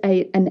 There was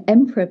an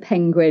emperor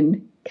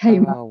penguin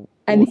came up.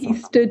 And he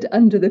stood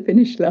under the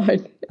finish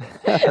line.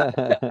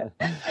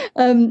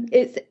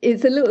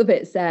 It's a little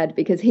bit sad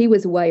because he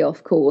was way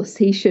off course.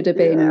 He should have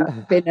been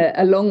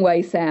a long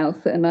way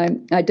south, and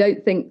I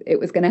don't think it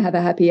was going to have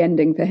a happy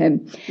ending for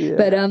him. Yeah.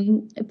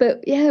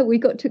 But yeah, we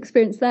got to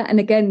experience that. And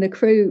again,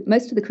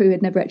 most of the crew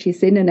had never actually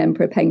seen an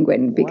emperor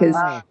penguin because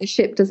the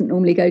ship doesn't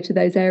normally go to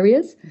those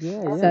areas.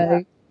 Yeah.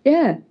 So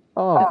yeah.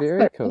 Oh,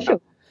 very cool.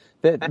 Special.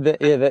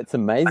 That's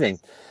amazing.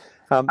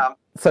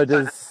 So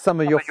does some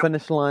of your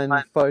finish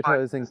line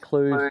photos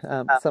include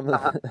some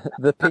of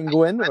the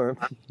penguin? Or?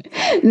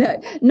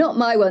 No, not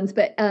my ones,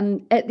 but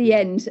at the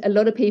end, a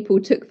lot of people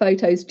took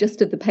photos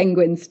just of the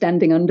penguins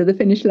standing under the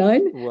finish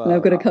line. Wow. And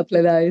I've got a couple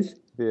of those.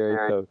 Very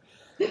cool.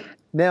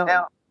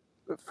 Now,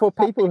 for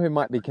people who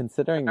might be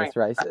considering this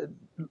race,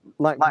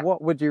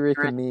 what would you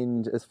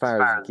recommend as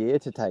far as gear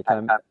to take?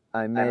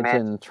 I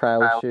imagine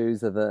trail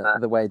shoes are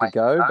the way to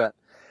go, but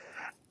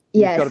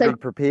you've got to be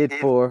prepared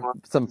for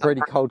some pretty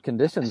cold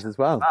conditions as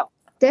well.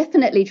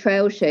 Definitely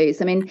trail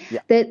shoes. I mean,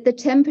 the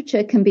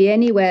temperature can be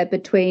anywhere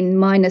between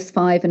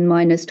 -5 and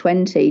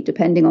 -20,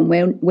 depending on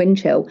wind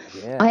chill.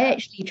 Yeah.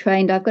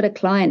 I've got a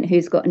client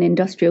who's got an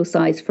industrial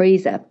size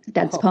freezer,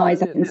 Dad's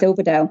Pies up in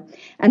Silverdale,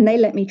 and they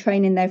let me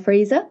train in their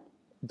freezer.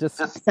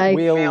 Just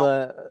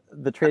wheel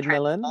the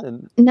treadmill in?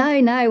 And... No,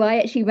 I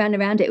actually ran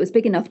around it. It was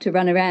big enough to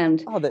run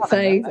around. Oh, that's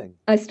amazing.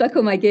 I stuck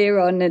all my gear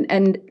on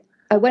and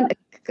I went...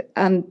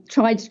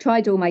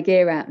 tried all my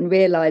gear out and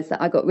realised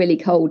that I got really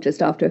cold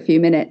just after a few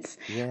minutes.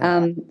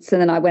 Yeah. So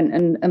then I went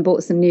and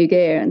bought some new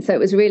gear. And so it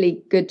was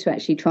really good to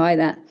actually try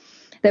that.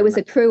 There was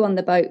a crew on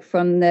the boat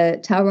from the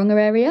Tauranga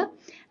area,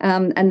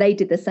 and they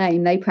did the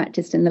same. They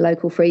practiced in the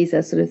local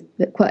freezer sort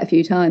of quite a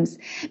few times.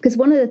 Because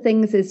one of the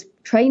things is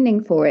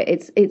training for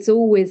it. It's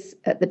always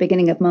at the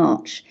beginning of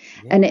March.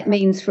 Yeah. And it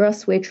means for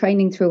us, we're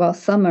training through our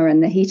summer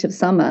and the heat of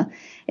summer.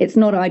 It's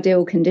not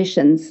ideal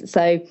conditions.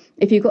 So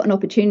if you've got an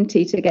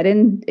opportunity to get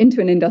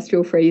into an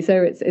industrial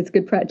freezer, it's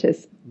good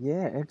practice.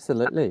 Yeah,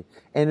 absolutely.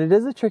 And it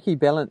is a tricky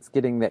balance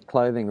getting that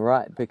clothing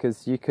right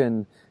because you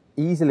can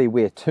easily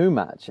wear too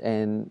much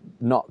and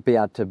not be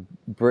able to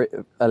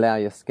allow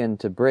your skin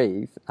to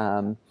breathe.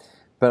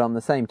 But on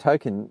the same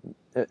token,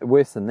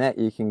 worse than that,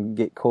 you can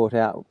get caught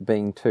out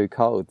being too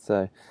cold.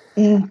 So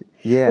yeah.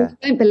 Well,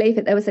 I don't believe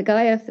it. There was a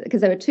guy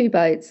because there were two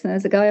boats, and there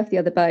was a guy off the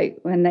other boat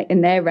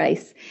in their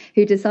race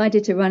who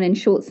decided to run in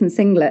shorts and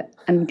singlet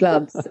and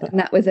gloves, and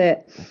that was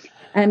it.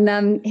 And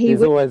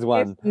there's always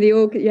one. He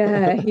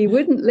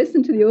wouldn't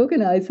listen to the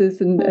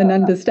organisers and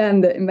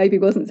understand that it maybe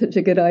wasn't such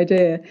a good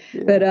idea.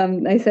 Yeah.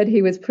 But they said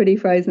he was pretty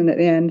frozen at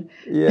the end.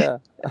 Yeah.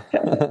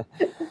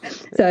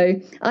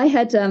 So I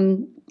had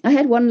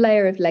one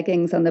layer of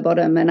leggings on the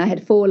bottom, and I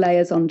had 4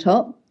 layers on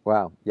top.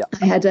 Wow. Yeah.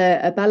 I had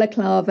a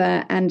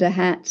balaclava and a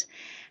hat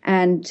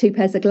and 2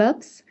 pairs of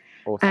gloves.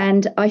 Awesome.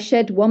 And I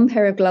shed 1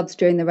 pair of gloves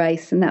during the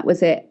race, and that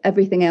was it.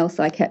 Everything else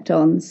I kept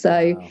on.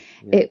 So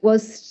it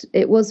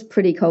was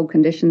pretty cold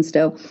conditions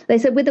still. They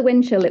said with the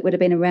wind chill it would have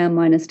been around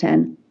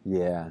 -10.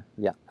 Yeah,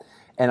 yeah.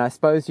 And I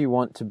suppose you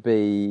want to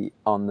be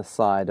on the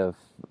side of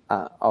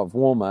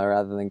warmer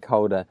rather than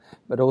colder,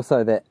 but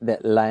also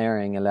that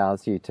layering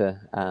allows you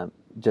to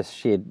just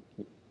shed,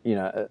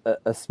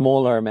 a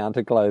smaller amount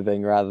of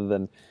clothing rather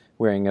than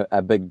wearing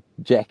a big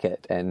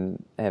jacket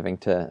and having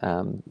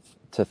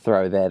to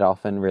throw that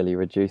off and really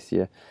reduce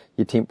your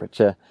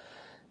temperature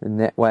in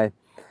that way.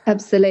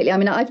 Absolutely. I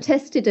mean, I've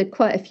tested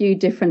quite a few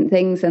different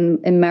things in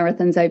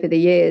marathons over the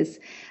years,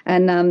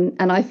 and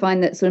I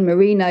find that sort of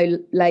merino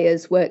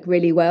layers work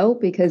really well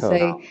because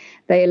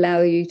they allow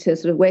you to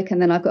sort of wick,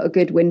 and then I've got a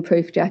good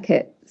windproof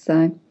jacket.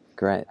 So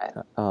great.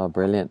 Oh,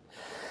 brilliant.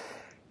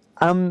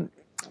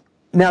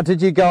 Now,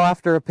 did you go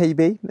after a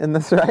PB in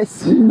this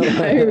race?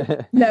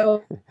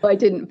 No, I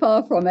didn't.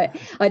 Far from it.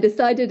 I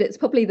decided it's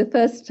probably the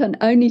first and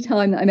only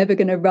time that I'm ever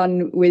going to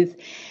run with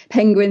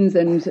penguins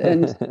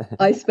and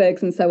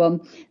icebergs and so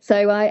on.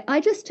 So I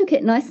just took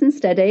it nice and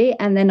steady.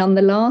 And then on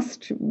the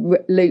last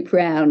loop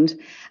round,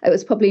 it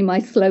was probably my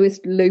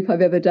slowest loop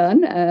I've ever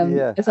done,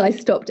 as I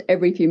stopped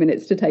every few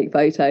minutes to take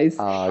photos.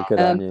 Oh, good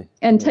on you.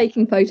 And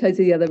taking photos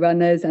of the other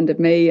runners and of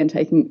me and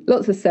taking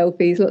lots of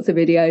selfies, lots of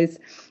videos.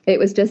 It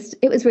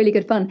was really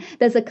good fun.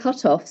 There's a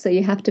cut-off, so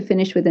you have to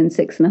finish within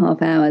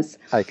 6.5 hours.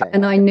 Okay.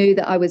 And I knew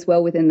that I was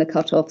well within the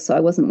cut-off, so I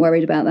wasn't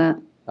worried about that.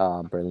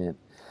 Oh, brilliant.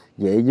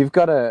 Yeah, you've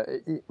got to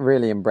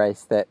really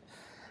embrace that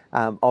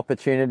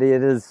opportunity.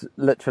 It is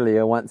literally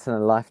a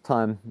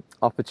once-in-a-lifetime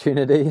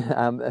opportunity.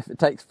 If it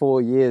takes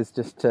 4 years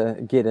just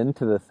to get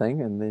into the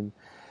thing, and then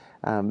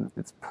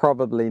it's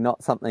probably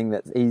not something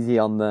that's easy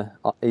on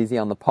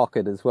the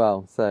pocket as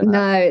well. So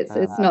no,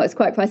 it's not. It's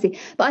quite pricey.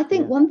 But I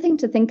think one thing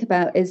to think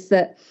about is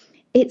that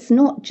it's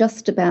not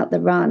just about the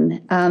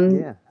run.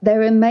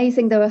 They're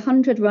amazing. There are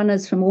 100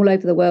 runners from all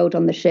over the world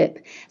on the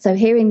ship. So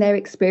hearing their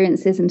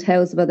experiences and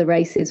tales of other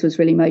races was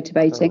really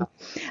motivating.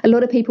 A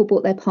lot of people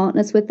brought their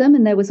partners with them,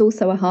 and there was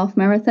also a half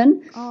marathon,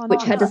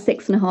 which had a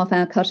 6.5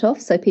 hour cutoff,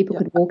 so people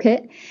could walk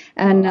it.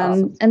 And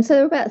awesome. And so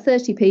there were about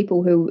 30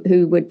 people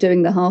who were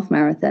doing the half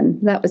marathon.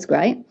 That was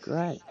great.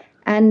 Great.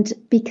 And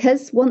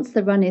because once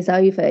the run is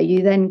over,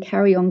 you then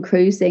carry on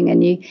cruising,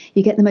 and you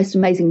get the most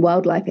amazing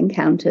wildlife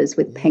encounters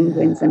with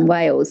penguins and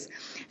whales.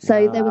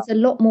 So there was a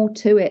lot more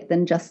to it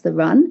than just the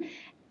run.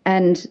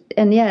 And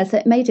so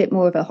it made it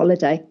more of a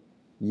holiday.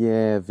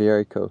 Yeah,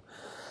 very cool.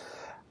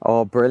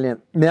 Oh,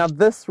 brilliant. Now,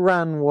 this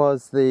run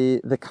was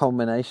the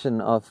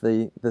culmination of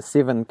the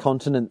 7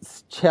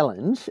 Continents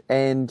Challenge.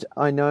 And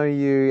I know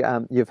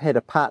you've had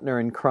a partner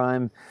in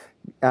crime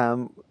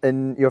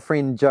in your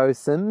friend Jo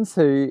Sims,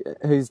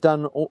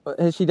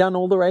 has she done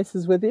all the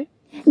races with you?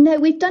 No,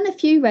 we've done a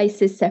few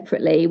races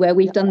separately where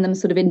we've done them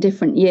sort of in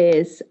different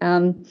years.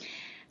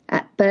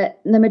 But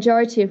the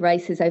majority of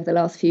races over the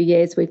last few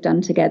years we've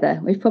done together.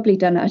 We've probably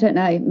done, I don't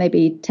know,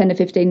 maybe 10 or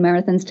 15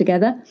 marathons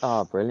together.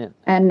 Oh, brilliant.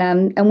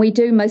 And we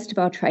do most of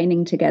our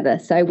training together.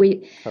 So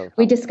we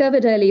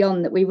discovered early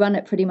on that we run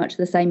at pretty much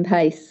the same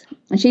pace.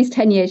 And she's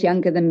 10 years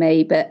younger than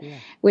me, but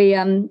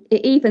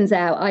it evens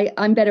out.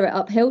 I'm better at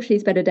uphill,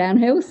 she's better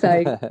downhill.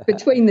 So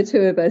between the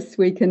two of us,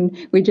 we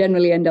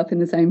generally end up in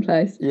the same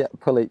place. Yeah,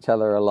 pull each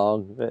other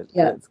along.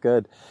 That's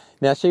good.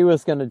 Now, she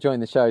was going to join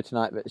the show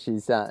tonight, but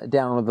she's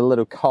down with a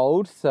little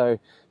cold, so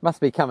must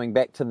be coming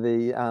back to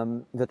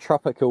the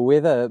tropical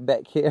weather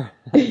back here.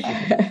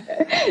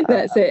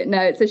 That's it.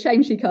 No, it's a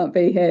shame she can't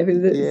be here,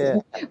 because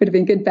it would have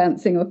been good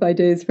bouncing off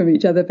ideas from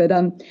each other.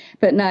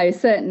 But no,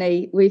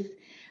 certainly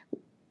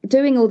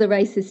doing all the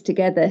races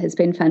together has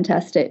been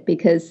fantastic,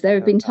 because there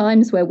have been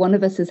times where one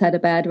of us has had a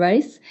bad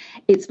race.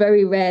 It's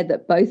very rare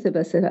that both of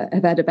us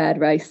have had a bad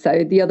race,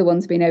 so the other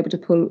one's been able to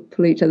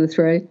pull each other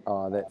through.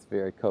 Oh, that's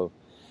very cool.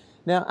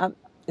 Now,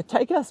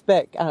 take us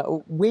back.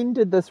 When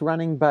did this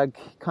running bug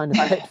kind of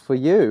hit for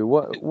you?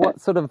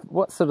 What sort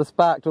of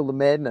sparked all the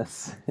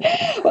madness?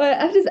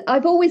 Well,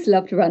 I've always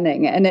loved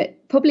running, and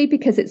probably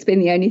because it's been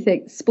the only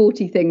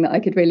sporty thing that I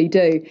could really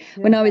do.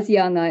 Yeah. When I was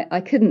young,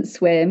 I couldn't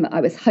swim. I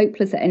was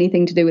hopeless at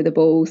anything to do with the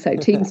ball, so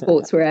team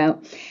sports were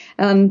out.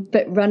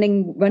 But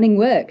running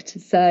worked.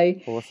 So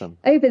awesome.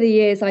 Over the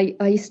years, I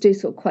used to do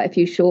sort of quite a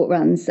few short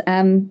runs.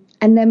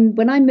 And then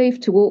when I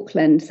moved to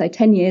Auckland, so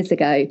 10 years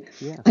ago,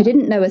 I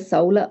didn't know a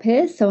soul up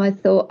here. So I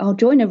thought I'll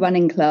join a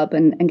running club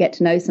and get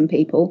to know some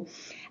people.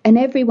 And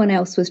everyone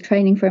else was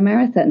training for a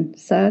marathon.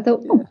 So I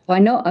thought, why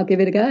not? I'll give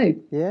it a go.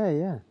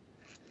 Yeah.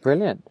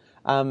 Brilliant.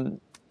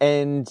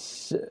 And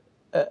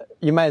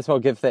you may as well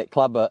give that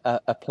club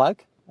a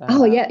plug.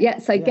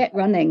 So Get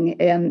Running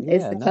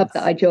is the club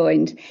that I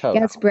joined. Cool.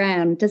 Gaz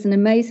Brown does an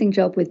amazing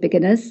job with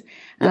beginners.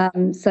 There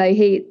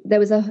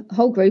was a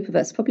whole group of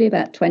us, probably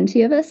about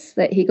 20 of us,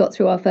 that he got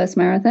through our first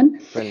marathon.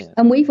 Brilliant.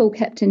 And we've all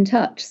kept in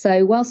touch.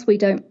 So whilst we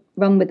don't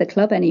run with the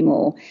club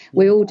anymore,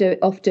 we're all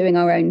off doing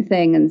our own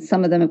thing, and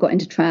some of them have got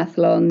into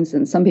triathlons,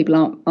 and some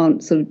people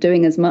aren't sort of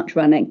doing as much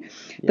running,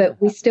 but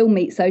we still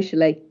meet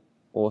socially.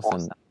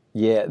 Awesome.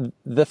 Yeah,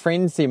 the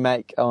friends you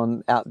make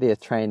out there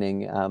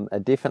training are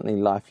definitely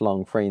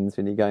lifelong friends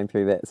when you're going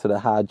through that sort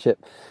of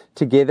hardship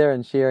together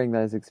and sharing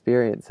those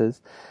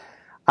experiences.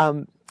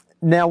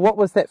 Now, what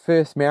was that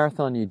first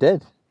marathon you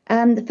did?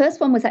 The first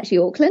one was actually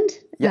Auckland,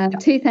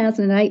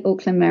 2008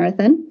 Auckland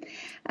Marathon,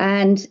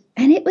 and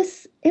it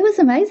was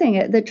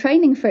amazing. The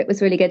training for it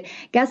was really good.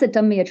 Gaz had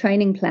done me a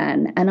training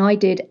plan, and I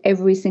did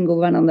every single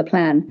run on the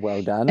plan.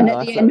 Well done. And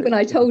at the end, when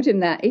I told him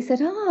that, he said,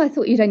 "Oh, I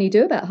thought you'd only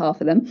do about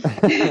half of them."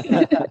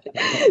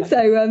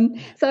 So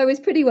I was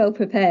pretty well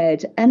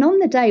prepared. And on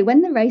the day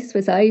when the race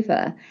was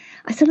over,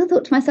 I sort of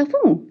thought to myself,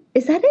 "Oh,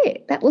 is that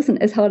it? That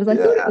wasn't as hard as I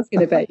thought it was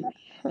going to be."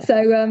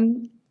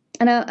 So.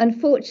 And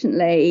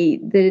unfortunately,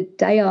 the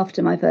day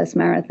after my first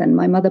marathon,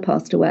 my mother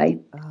passed away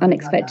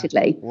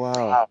unexpectedly.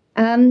 Wow.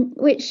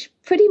 Which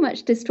pretty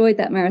much destroyed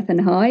that marathon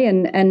high.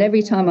 And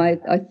every time I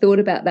thought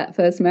about that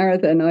first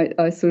marathon,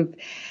 I sort of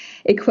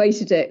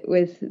equated it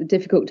with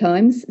difficult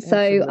times.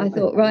 So I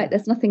thought, right,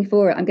 there's nothing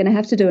for it. I'm going to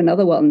have to do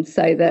another one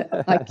so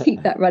that I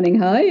keep that running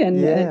high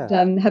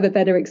and have a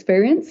better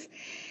experience.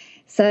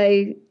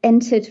 So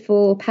entered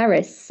for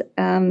Paris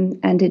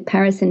and did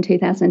Paris in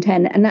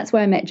 2010. And that's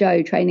where I met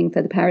Joe training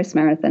for the Paris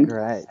Marathon.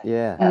 Great,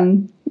 yeah.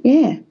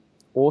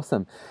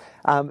 Awesome.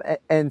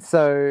 And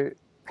so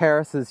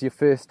Paris is your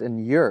first in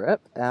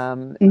Europe.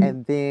 And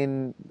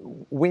then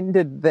when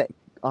did that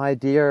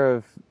idea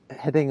of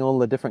hitting all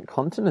the different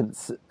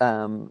continents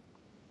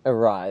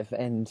arrive?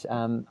 And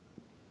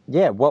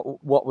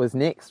what was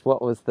next?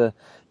 What was the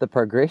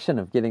progression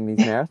of getting these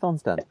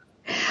marathons done?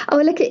 Oh,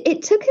 look,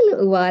 it took a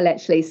little while,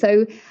 actually.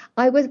 So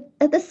I was,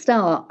 at the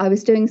start, I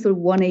was doing sort of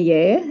one a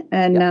year.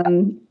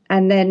 And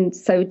then,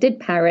 so did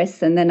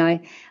Paris, and then I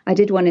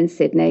did one in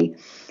Sydney.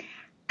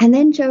 And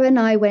then Joe and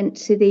I went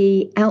to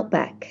the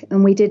Outback,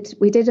 and we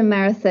did a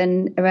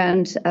marathon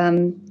around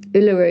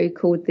Uluru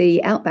called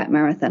the Outback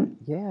Marathon.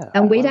 Yeah.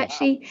 And we'd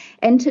actually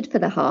entered for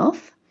the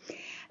half.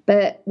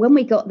 But when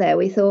we got there,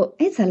 we thought,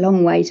 it's a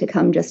long way to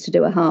come just to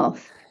do a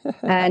half.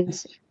 And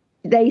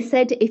they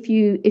said if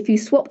you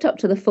swapped up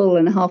to the full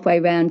and halfway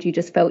round you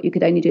just felt you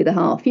could only do the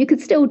half, you could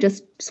still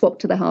just swap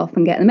to the half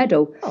and get the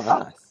medal. Oh,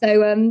 nice.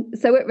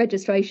 So at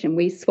registration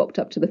we swapped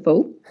up to the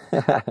full.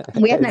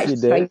 We hadn't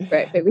actually trained for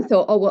it, but we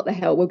thought, oh, what the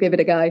hell, we'll give it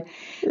a go.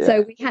 Yeah.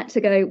 So we had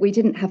to go. We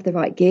didn't have the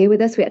right gear with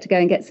us. We had to go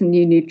and get some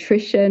new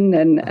nutrition,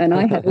 and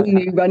I had all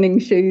new running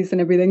shoes and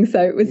everything.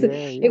 So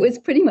it was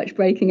pretty much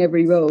breaking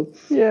every rule.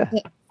 Yeah.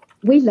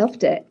 We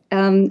loved it.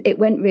 It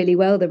went really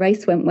well. The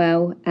race went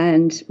well,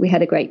 and we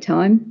had a great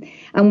time.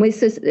 And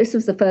this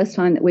was the first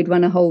time that we'd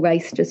run a whole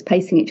race just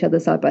pacing each other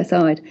side by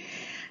side. Cool.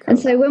 And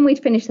so when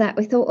we'd finished that,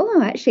 we thought,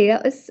 oh, actually,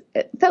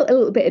 it felt a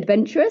little bit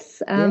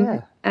adventurous,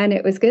 and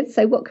it was good.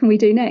 So what can we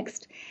do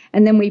next?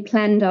 And then we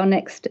planned our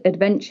next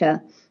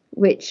adventure,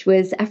 which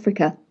was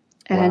Africa.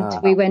 And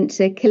we went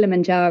to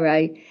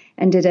Kilimanjaro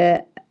and did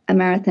a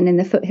marathon in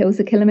the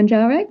foothills of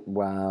Kilimanjaro.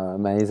 Wow,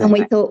 amazing. And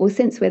we thought, well,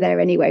 since we're there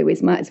anyway, we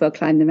might as well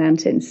climb the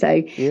mountain.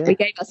 So we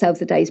gave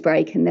ourselves a day's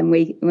break, and then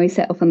we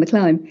set off on the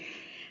climb.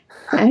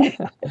 And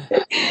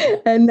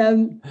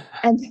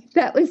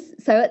that was,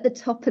 so at the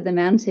top of the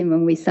mountain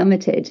when we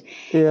summited,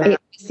 it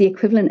was the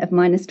equivalent of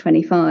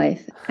 -25.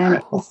 And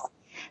it was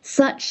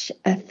such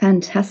a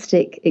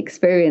fantastic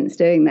experience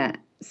doing that.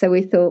 So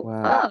we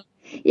thought,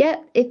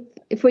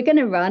 if we're going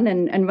to run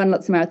and run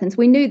lots of marathons,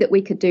 we knew that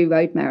we could do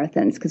road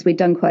marathons because we'd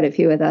done quite a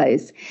few of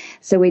those.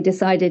 So we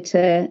decided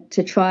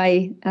to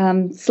try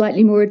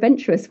slightly more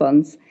adventurous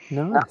ones.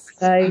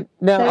 Nice. I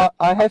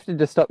have to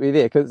just stop you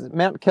there because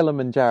Mount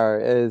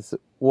Kilimanjaro is,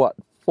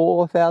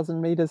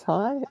 4,000 metres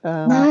high?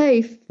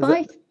 No,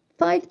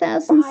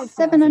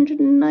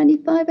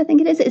 5,795, I think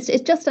it is. It's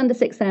just under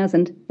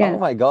 6,000. Yeah. Oh,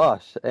 my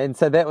gosh. And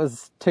so that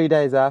was 2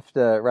 days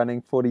after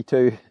running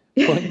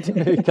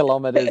 42.2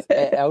 kilometres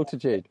at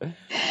altitude.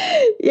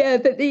 Yeah,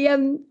 but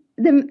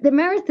the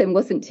marathon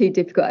wasn't too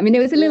difficult. I mean, it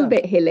was a little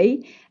bit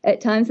hilly at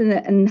times,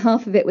 and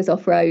half of it was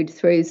off-road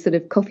through sort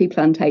of coffee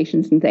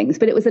plantations and things.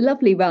 But it was a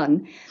lovely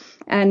run.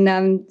 And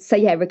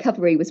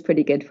recovery was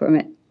pretty good from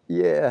it.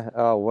 Yeah.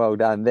 Oh, well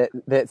done.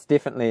 That's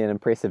definitely an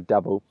impressive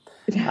double.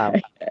 Oh,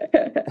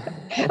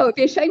 it'd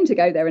be a shame to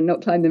go there and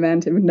not climb the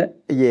mountain, wouldn't it?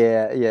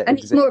 Yeah. And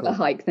exactly. It's more of a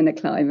hike than a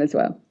climb as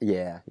well.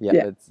 Yeah.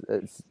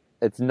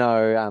 It's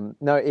no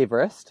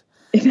Everest.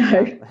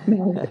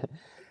 No.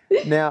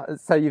 Now,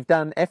 so you've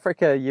done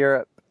Africa,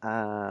 Europe,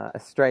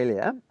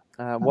 Australia.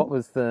 What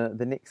was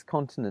the next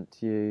continent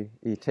you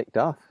ticked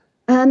off?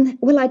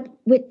 Well,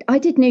 I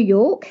did New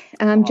York.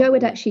 Joe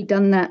had actually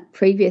done that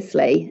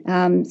previously.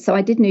 So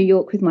I did New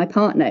York with my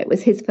partner. It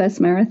was his first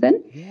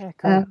marathon. Yeah,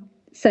 cool.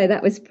 So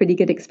that was a pretty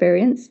good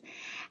experience.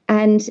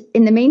 And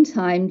in the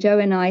meantime, Joe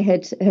and I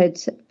had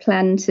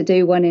planned to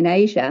do one in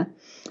Asia,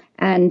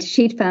 and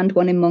she'd found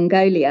one in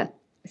Mongolia.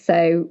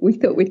 So we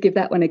thought we'd give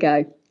that one a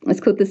go. It's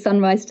called the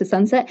Sunrise to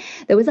Sunset.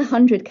 There was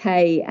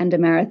 100K and a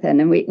marathon,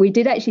 and we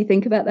did actually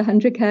think about the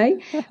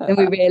 100K, and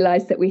we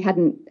realised that we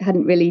hadn't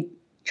really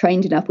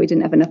trained enough. We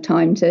didn't have enough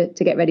time to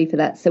get ready for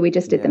that, so we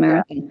just did the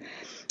marathon.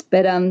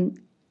 But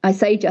I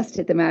say just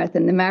did the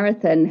marathon. The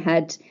marathon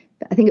had,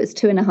 I think it was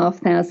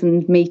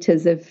 2,500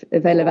 meters of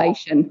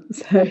elevation,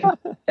 so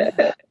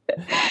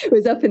it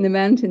was up in the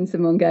mountains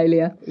of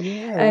Mongolia.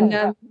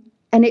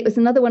 And it was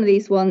another one of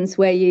these ones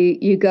where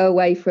you go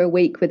away for a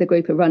week with a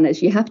group of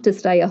runners. You have to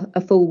stay a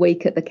full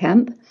week at the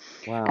camp.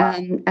 Wow.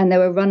 And there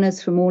were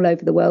runners from all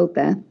over the world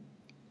there.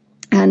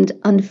 And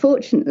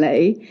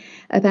unfortunately,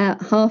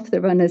 about half the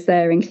runners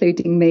there,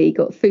 including me,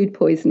 got food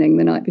poisoning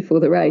the night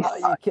before the race. Are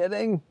you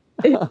kidding?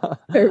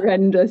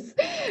 Horrendous.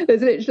 It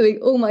was literally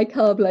all my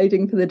carb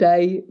loading for the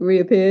day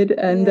reappeared,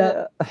 and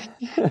I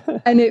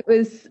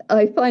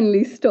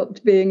finally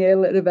stopped being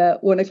ill at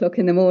about 1 o'clock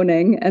in the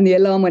morning, and the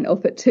alarm went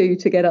off at 2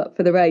 to get up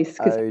for the race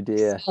because in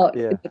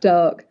the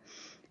dark.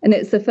 And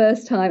it's the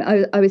first time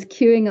I was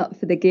queuing up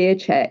for the gear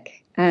check,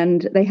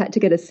 and they had to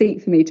get a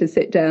seat for me to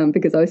sit down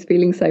because I was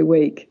feeling so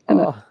weak.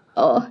 And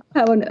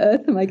how on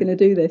earth am I going to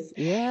do this?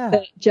 Yeah.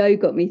 But Joe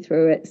got me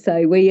through it.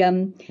 So we,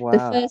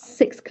 the first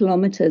 6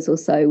 kilometres or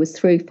so was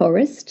through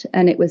forest,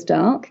 and it was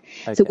dark.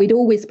 Okay. So we'd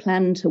always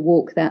planned to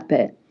walk that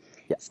bit.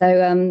 Yeah.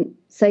 So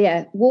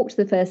walked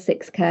the first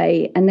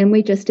 6K, and then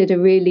we just did a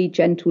really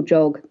gentle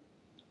jog.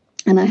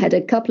 And I had a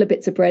couple of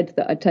bits of bread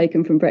that I'd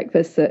taken from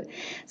breakfast that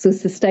sort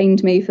of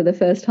sustained me for the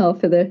first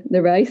half of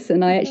the race.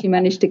 And I actually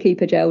managed to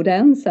keep a gel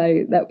down,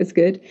 so that was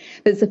good.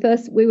 But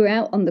we were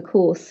out on the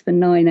course for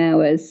 9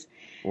 hours.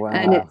 Wow.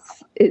 And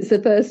it's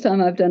the first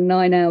time I've done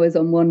 9 hours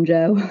on one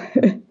gel.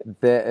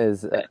 That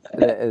is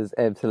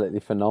absolutely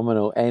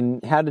phenomenal.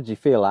 And how did you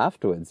feel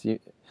afterwards?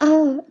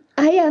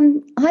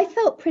 I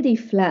felt pretty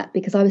flat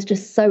because I was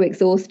just so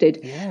exhausted.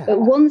 Yeah.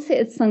 But once it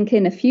had sunk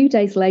in, a few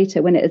days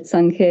later, when it had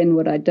sunk in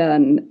what I'd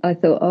done, I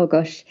thought, oh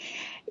gosh,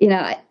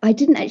 I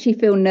didn't actually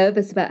feel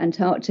nervous about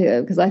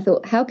Antarctica because I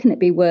thought, how can it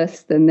be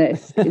worse than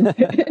this?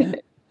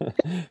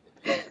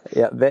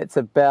 Yeah, that's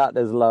about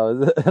as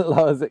low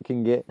as it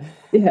can get.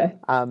 Yeah.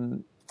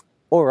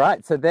 All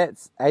right, so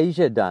that's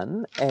Asia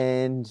done,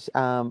 and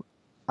I'm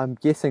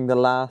guessing the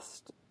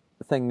last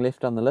thing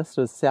left on the list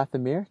was South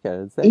America.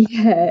 Is that?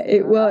 Yeah,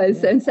 it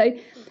was. And so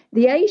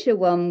the Asia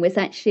one was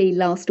actually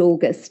last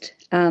August.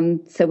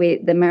 So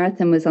the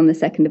marathon was on the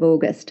 2nd of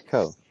August.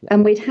 Cool. Yeah.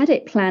 And we'd had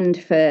it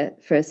planned for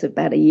us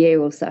about a year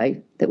or so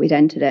that we'd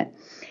entered it.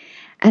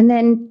 And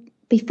then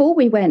before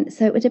we went,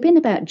 so it would have been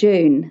about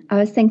June, I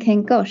was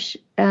thinking, gosh,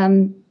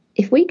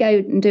 if we go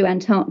and do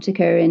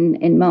Antarctica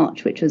in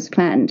March, which was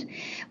planned,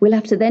 we'll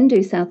have to then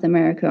do South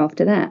America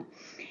after that.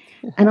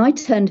 And I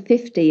turned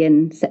 50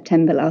 in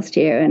September last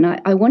year, and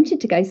I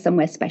wanted to go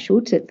somewhere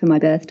special for my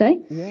birthday.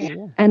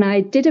 Yeah. And I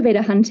did a bit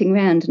of hunting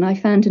around, and I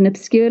found an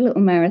obscure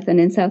little marathon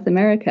in South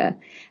America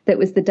that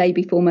was the day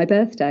before my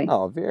birthday.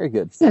 Oh, very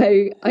good.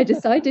 So I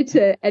decided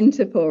to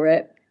enter for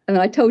it, and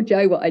I told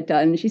Jo what I'd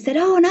done. She said,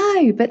 oh,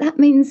 no, but that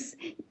means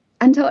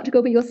Antarctica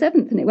will be your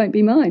 7th and it won't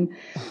be mine.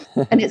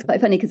 And it's quite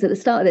funny because at the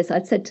start of this,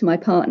 I'd said to my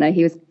partner,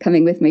 he was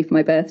coming with me for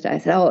my birthday, I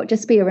said, it'll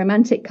just be a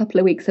romantic couple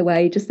of weeks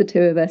away, just the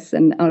two of us,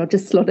 and I'll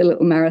just slot a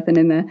little marathon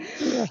in there.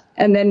 Yeah.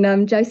 And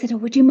then Jo said,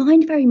 would you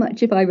mind very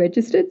much if I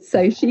registered?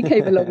 So she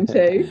came along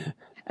too.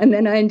 And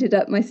then I ended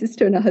up, my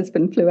sister and her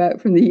husband flew out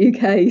from the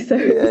UK. So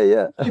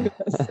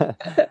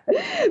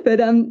but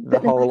the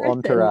whole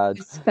entourage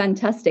was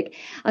fantastic.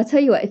 I'll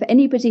tell you what, if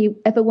anybody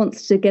ever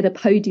wants to get a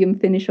podium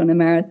finish on a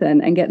marathon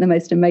and get the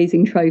most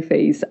amazing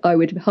trophies, I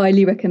would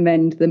highly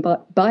recommend the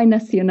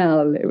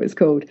Binacional, it was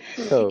called.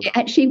 Cool. It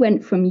actually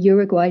went from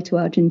Uruguay to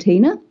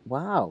Argentina.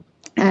 Wow.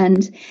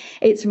 And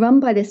it's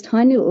run by this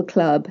tiny little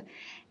club.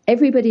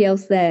 Everybody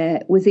else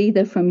there was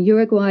either from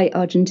Uruguay,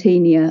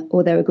 Argentina,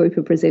 or they're a group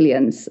of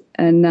Brazilians.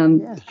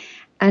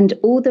 And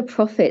all the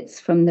profits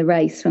from the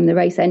race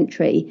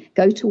entry,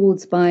 go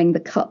towards buying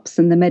the cups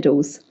and the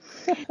medals.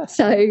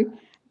 So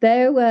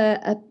there were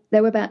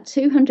about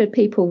 200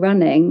 people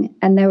running,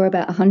 and there were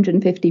about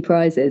 150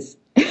 prizes.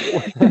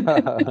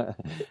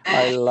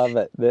 I love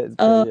it. That's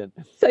brilliant.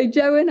 So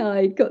Joe and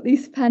I got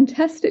these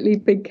fantastically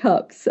big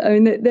cups. I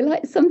mean, they're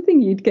like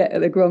something you'd get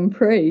at the Grand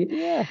Prix.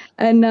 Yeah.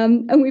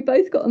 And we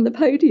both got on the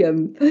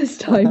podium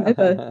first time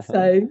ever.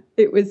 So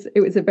it was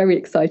a very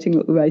exciting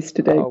little race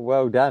to do. Oh,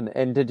 well done.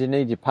 And did you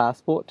need your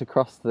passport to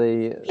cross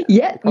the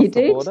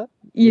border?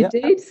 You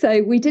did.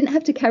 So we didn't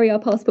have to carry our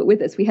passport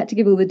with us. We had to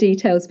give all the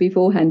details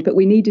beforehand, but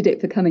we needed it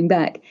for coming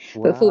back.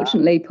 Wow. But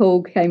fortunately,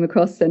 Paul came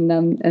across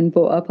and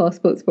bought our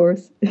passports for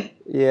us.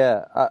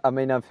 Yeah. I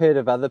mean, I've heard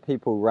of other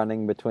people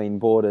running between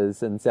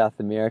borders in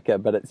South America,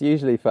 but it's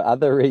usually for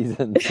other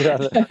reasons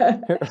rather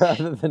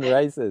than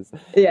races.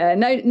 Yeah.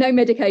 No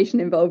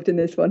medication involved in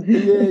this one.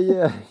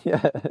 Yeah.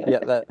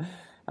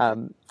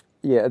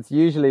 It's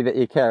usually that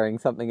you're carrying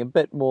something a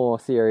bit more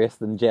serious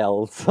than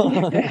gels.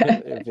 Well,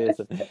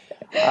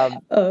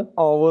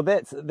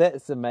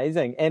 that's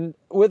amazing. And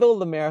with all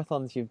the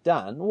marathons you've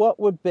done, what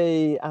would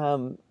be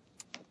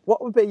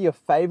your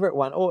favourite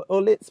one? Or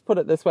let's put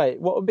it this way: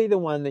 what would be the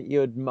one that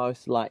you'd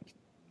most like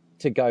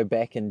to go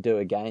back and do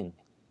again?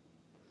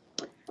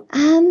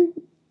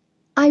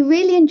 I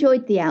really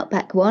enjoyed the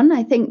Outback one,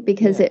 I think,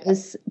 because it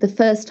was the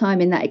first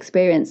time in that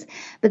experience.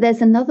 But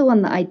there's another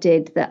one that I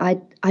did that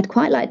I'd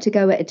quite like to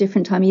go at a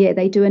different time of year.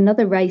 They do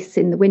another race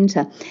in the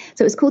winter.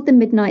 So it was called the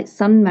Midnight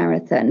Sun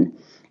Marathon,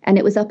 and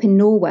it was up in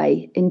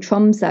Norway, in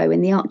Tromsø,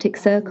 in the Arctic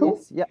Circle.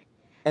 Yes, yeah.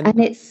 And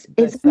it's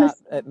start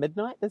at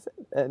midnight, is it?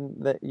 And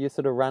that you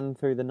sort of run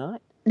through the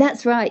night?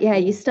 That's right, yeah.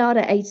 You start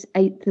at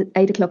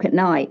 8 o'clock at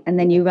night, and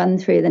then you run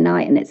through the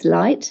night, and it's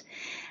light.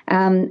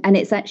 And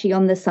it's actually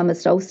on the summer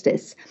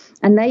solstice.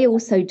 And they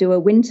also do a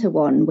winter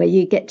one where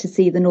you get to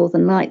see the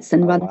Northern Lights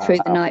and run through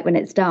the night when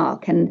it's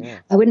dark. And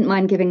I wouldn't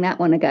mind giving that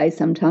one a go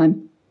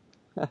sometime.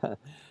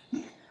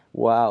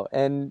 Wow.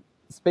 And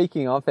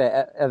speaking of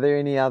that, are there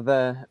any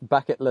other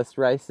bucket list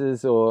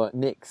races or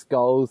next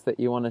goals that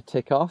you want to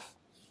tick off?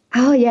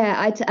 Oh,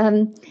 yeah.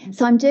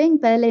 So I'm doing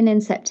Berlin in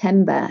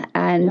September,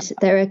 and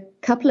there are a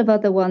couple of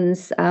other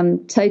ones,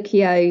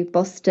 Tokyo,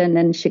 Boston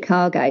and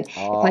Chicago. If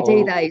I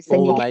do those,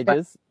 then you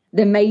get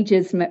the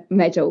majors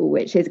medal,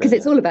 which is, because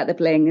it's all about the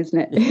bling, isn't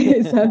it?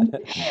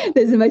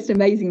 There's the most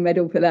amazing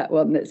medal for that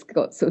one that's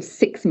got sort of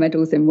 6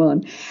 medals in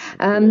one.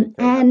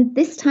 And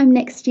this time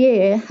next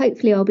year,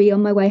 hopefully I'll be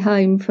on my way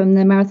home from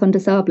the Marathon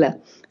des Sables.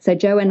 So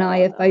Joe and I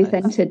have both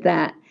entered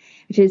that,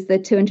 which is the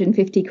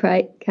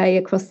 250k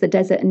across the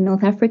desert in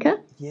North Africa.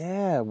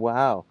 Yeah,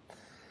 wow.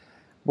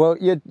 Well,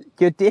 you're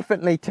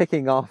definitely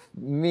ticking off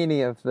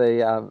many of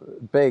the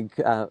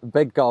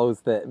big goals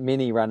that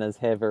many runners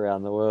have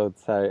around the world.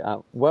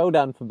 So well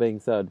done for being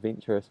so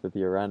adventurous with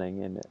your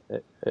running, and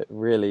it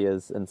really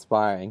is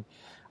inspiring.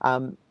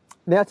 Now,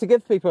 to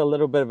give people a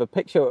little bit of a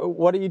picture,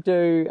 what do you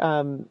do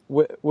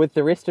with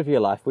the rest of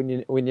your life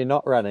when you're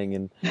not running?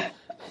 And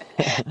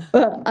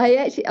Well,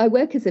 I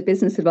work as a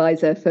business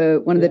advisor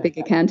for one of the big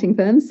accounting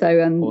firms,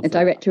 so I'm a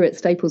director at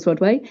Staples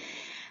Rodway.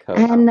 Cool.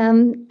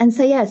 And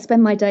so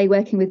spend my day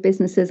working with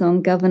businesses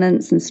on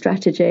governance and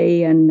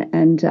strategy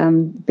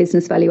and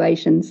business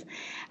valuations.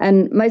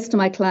 And most of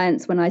my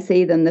clients, when I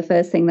see them, the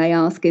first thing they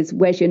ask is,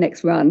 "Where's your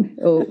next run?"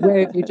 or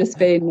 "Where have you just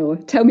been?" or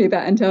 "Tell me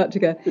about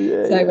Antarctica."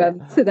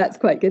 So that's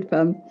quite good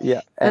fun.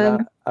 Yeah,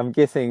 and I'm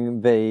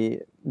guessing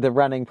the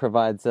running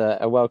provides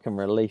a welcome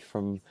relief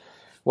from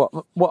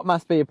what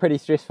must be a pretty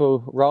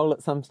stressful role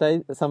at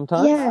sometimes.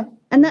 Yeah,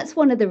 and that's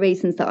one of the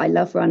reasons that I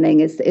love running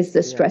is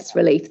the stress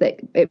relief that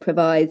it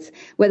provides,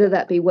 whether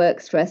that be work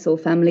stress or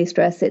family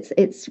stress.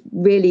 It's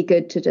really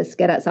good to just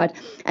get outside.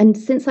 And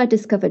since I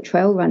discovered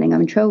trail running,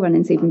 trail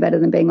running's even better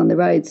than being on the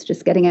roads,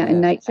 just getting out in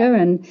nature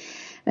and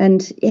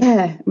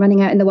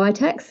running out in the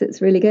Whiteax.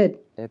 It's really good.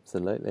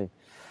 Absolutely.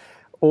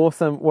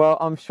 Awesome. Well,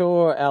 I'm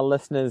sure our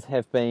listeners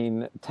have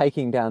been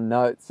taking down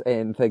notes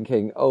and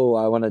thinking, "Oh,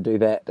 I want to do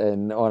that,"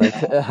 and I want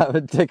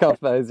to tick off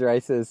those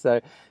races.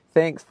 So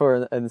thanks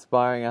for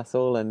inspiring us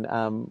all, and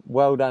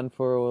well done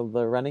for all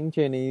the running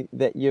journey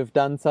that you've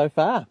done so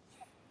far.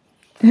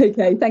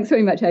 Okay. Thanks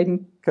very much,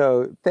 Hayden.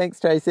 Cool. Thanks,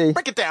 Tracy.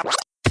 Break it down.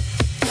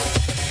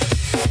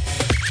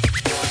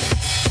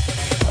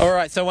 All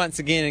right, so once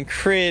again,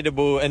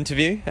 incredible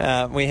interview.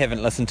 We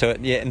haven't listened to it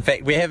yet. In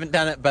fact, we haven't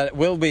done it, but it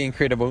will be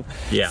incredible.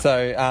 Yeah.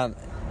 So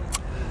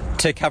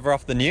to cover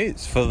off the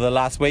news for the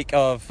last week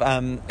of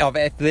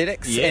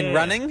athletics and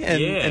running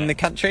in the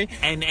country.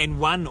 And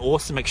one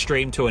awesome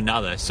extreme to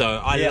another. So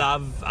I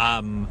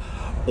love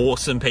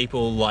awesome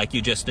people like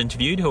you just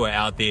interviewed who are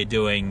out there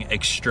doing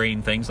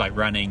extreme things like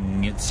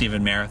running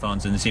 7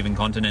 marathons in 7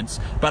 continents,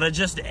 but are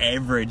just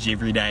average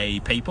everyday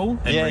people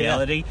in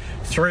reality,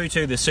 through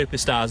to the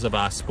superstars of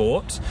our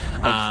sport,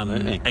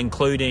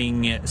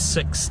 including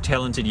 6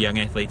 talented young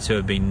athletes who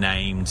have been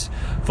named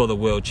for the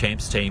World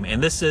Champs team.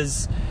 And this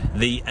is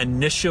the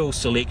initial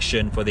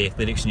selection for the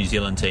Athletics New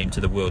Zealand team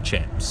to the World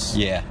Champs.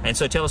 Yeah. And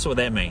so tell us what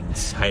that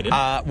means, Hayden.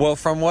 Well,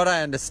 from what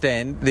I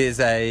understand, there's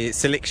a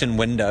selection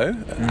window,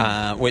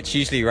 which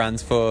usually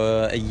runs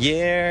for a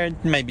year,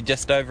 maybe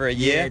just over a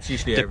year, it's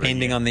usually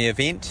depending on the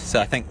event. So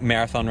I think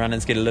marathon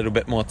runners get a little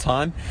bit more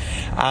time.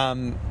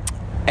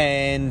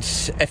 And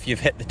if you've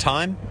hit the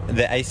time,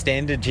 the A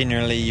standard,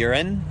 generally you're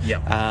in.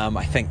 Yep.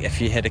 I think if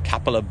you hit a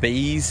couple of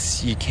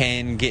Bs, you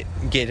can get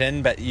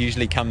in, but it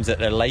usually comes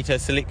at a later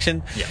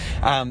selection.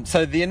 Yep.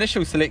 So the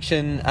initial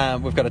selection,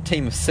 we've got a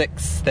team of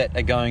 6 that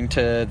are going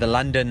to the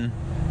London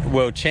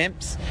World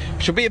Champs,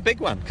 which will be a big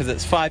one because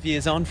it's 5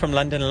 years on from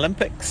London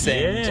Olympics.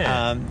 And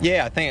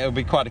I think it'll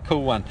be quite a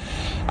cool one.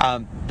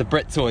 The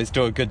Brits always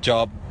do a good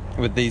job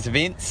with these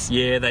events.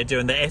 Yeah, they do.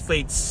 And the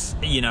athletes,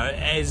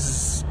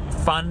 as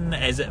fun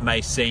as it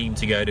may seem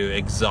to go to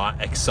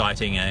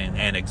exciting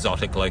and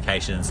exotic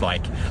locations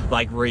like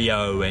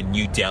Rio and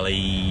New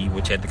Delhi,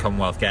 which had the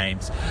Commonwealth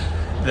Games,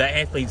 the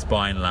athletes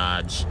by and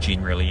large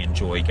generally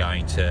enjoy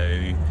going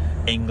to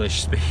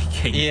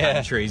English-speaking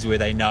countries where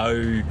they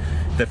know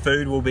the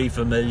food will be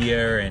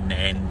familiar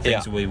and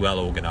things will be well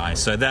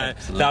organised. So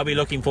they'll be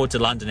looking forward to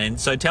London. And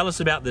so tell us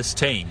about this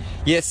team.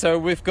 Yeah, so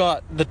we've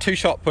got the 2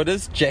 shot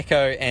putters,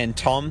 Jacko and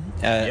Tom,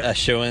 are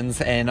shoo-ins,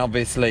 and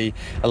obviously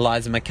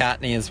Eliza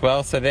McCartney as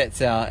well. So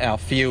that's our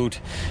field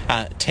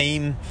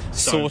team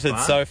sorted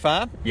so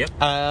far. Yep.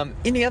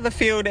 Any other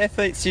field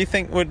athletes you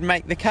think would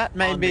make the cut?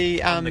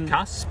 Maybe on the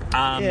cusp.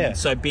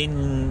 So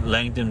Ben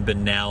Langdon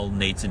Burnell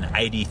needs an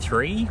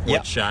 83,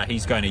 which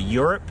he's going to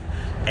Europe.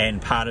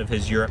 And part of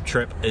his Europe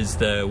trip is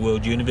the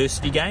World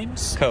University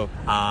Games. Cool.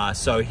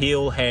 So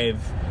he'll have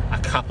a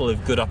couple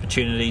of good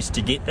opportunities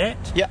to get that.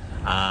 Yeah.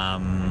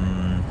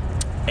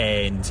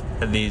 And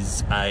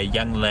there's a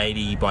young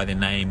lady by the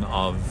name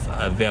of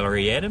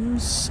Valerie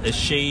Adams.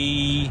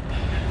 She's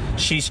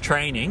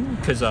training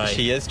because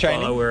she is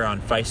training. Follow her on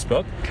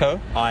Facebook.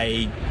 Cool.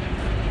 I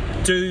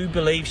do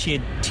believe she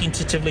had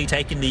tentatively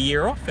taken the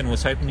year off and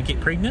was hoping to get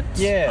pregnant.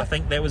 Yeah. I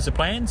think that was the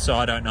plan. So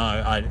I don't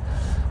know.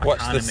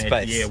 Watch the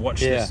space. Yeah,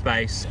 watch the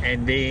space.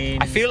 And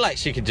then I feel like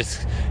she could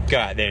just go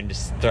out there and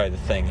just throw the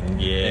thing and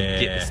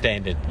get the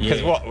standard.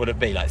 Because what would it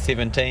be, like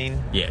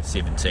 17? Yeah,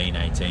 17,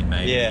 18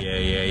 maybe.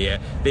 Yeah.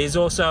 There's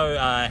also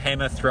a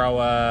hammer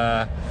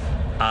thrower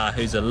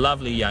who's a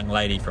lovely young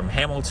lady from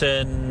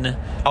Hamilton.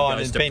 And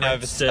has been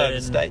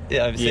overseas.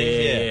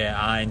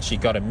 And she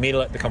got a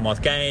medal at the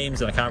Commonwealth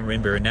Games, and I can't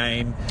remember her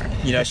name.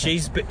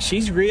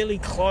 She's really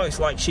close.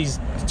 Like she's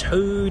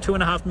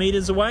 2.5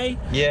 meters away.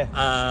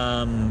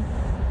 Yeah.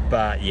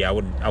 But yeah,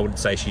 I wouldn't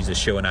say she's a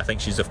shoo-in. I think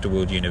she's off to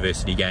World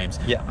University Games.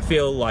 Yeah. I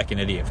feel like an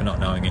idiot for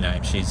not knowing her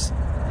name. She's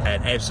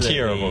an absolutely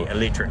terrible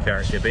electric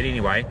character. But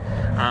anyway,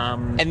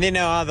 and then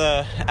our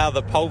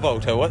other pole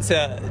vaulter. What's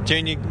our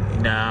junior?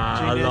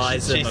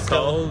 Eliza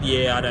McCall.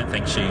 Yeah, I don't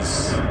think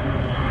she's.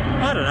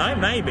 I don't know.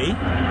 Maybe.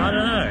 I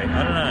don't know.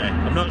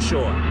 I'm not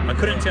sure. I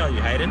couldn't tell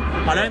you, Hayden.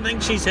 I don't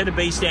think she's hit a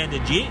B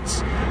standard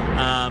yet,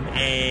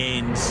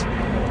 and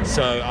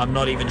so I'm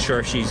not even sure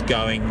if she's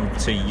going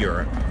to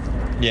Europe.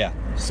 Yeah.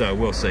 So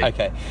we'll see.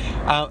 Okay.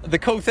 The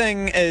cool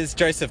thing is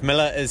Joseph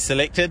Miller is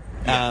selected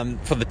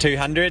for the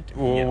 200.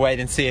 We'll wait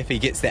and see if he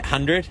gets that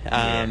 100.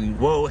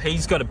 Well,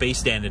 he's got a B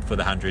standard for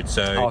the 100,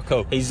 so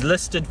cool. He's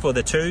listed for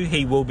the 2.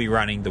 He will be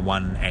running the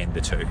 1 and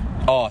the 2.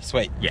 Oh,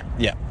 sweet. Yeah.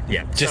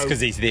 Just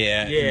because he's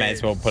there, you may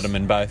as well put him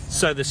in both.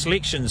 So the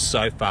selections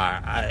so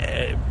far,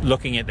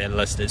 looking at that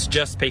list, it's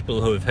just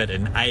people who have hit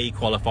an A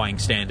qualifying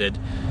standard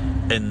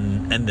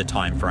in the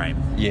time frame.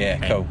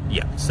 Cool.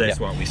 So that's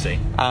what we see.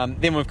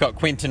 Then we've got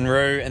Quentin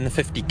Roux in the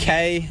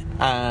 50k,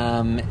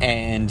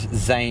 and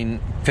Zane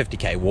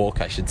 50k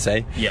walk, I should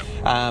say.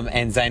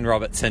 And Zane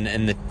Robertson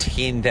in the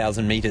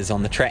 10,000 meters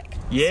on the track.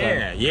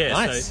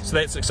 Nice. So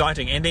that's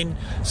exciting. And then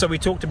so we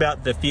talked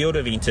about the field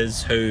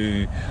eventers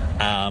who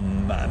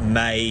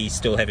may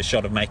still have a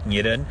shot of making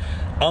it in.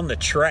 On the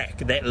track,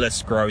 that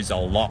list grows a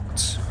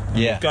lot.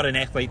 We've got an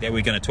athlete that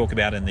we're going to talk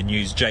about in the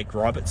news, Jake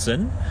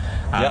Robertson.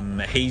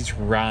 He's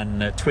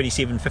run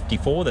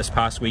 27.54 this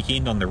past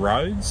weekend on the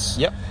roads.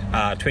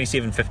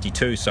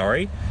 27.52,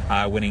 sorry.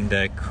 Winning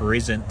the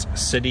Crescent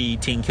City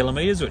 10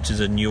 kilometres, which is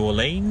in New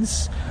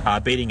Orleans.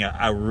 Beating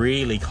a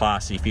really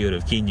classy field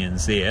of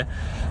Kenyans there.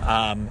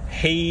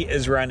 He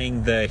is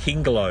running the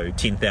Hengelo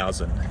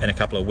 10,000 in a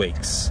couple of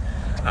weeks.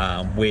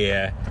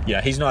 Where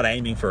he's not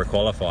aiming for a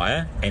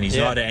qualifier, and he's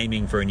not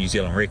aiming for a New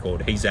Zealand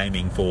record. He's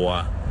aiming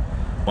for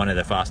one of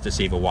the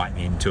fastest ever white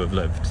men to have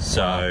lived.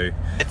 So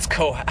it's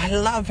cool. I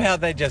love how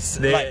they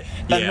just they're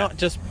not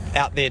just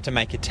out there to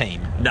make a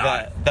team.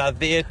 No, they're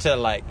there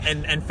to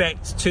and in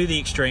fact to the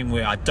extreme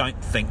where I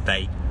don't think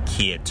they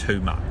care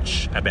too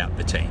much about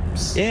the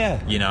teams.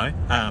 They're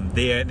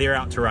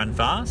out to run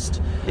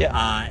fast.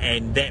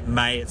 And that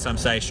may at some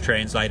stage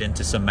translate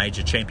into some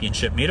major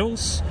championship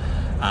medals.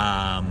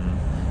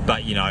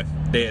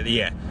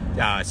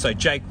 So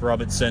Jake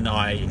Robertson,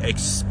 I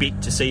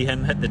expect to see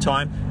him hit the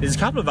time. There's a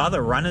couple of other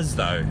runners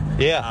though.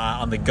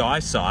 On the guy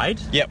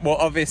side. Well,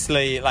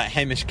 obviously like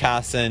Hamish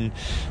Carson,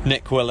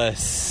 Nick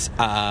Willis,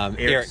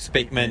 Eric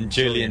Speakman,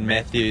 Julian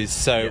Matthews.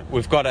 So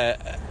we've got a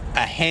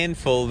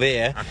handful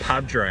there. A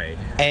padre.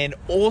 And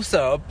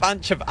also a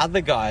bunch of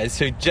other guys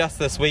who just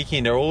this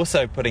weekend are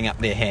also putting up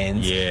their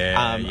hands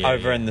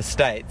over in the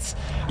States.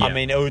 I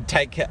mean, it would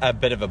take a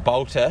bit of a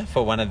bolter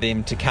for one of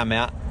them to come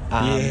out.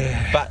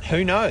 But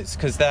who knows?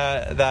 Because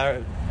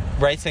they're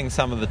racing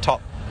some of the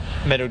top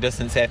middle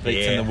distance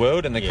athletes in the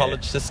world in the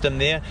college system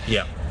there.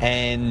 Yeah.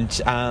 And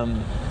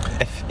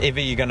if ever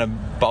you're going to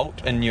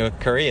bolt in your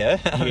career,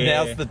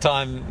 now's the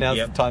time.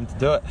 The time to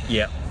do it.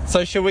 Yeah.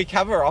 So should we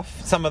cover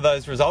off some of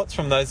those results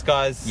from those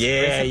guys?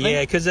 Recently?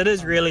 Because it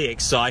is really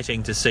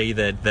exciting to see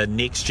the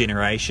next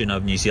generation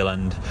of New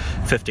Zealand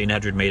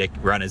 1500 metre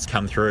runners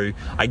come through.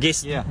 I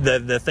guess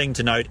the thing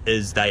to note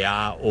is they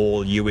are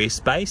all US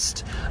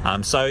based.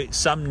 So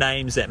some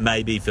names that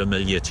may be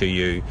familiar to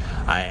you,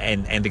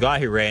 and the guy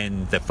who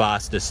ran the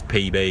fastest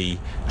PB,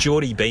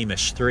 Geordie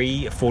Beamish,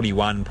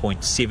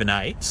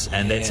 3:41.78,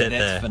 and that's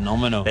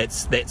phenomenal.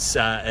 That's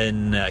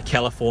in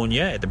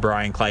California at the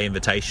Brian Clay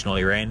Invitational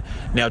he ran.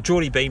 Now,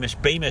 Geordie Beamish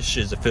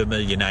is a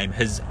familiar name.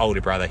 His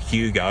older brother,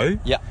 Hugo,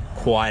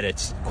 quite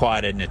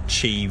an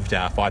achieved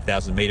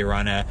 5,000 metre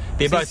runner.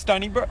 They're both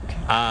Stony Brook?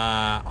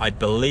 I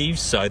believe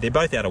so. They're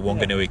both out of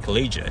Wanganui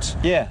Collegiate.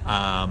 Yeah.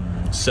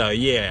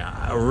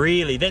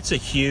 Really, that's a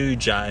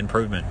huge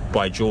improvement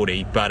by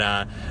Geordie,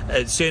 but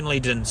it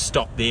certainly didn't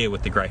stop there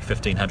with the great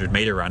 1500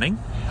 metre running.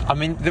 I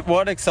mean,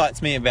 what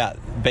excites me about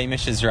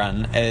Beamish's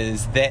run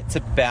is that's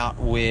about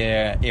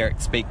where Eric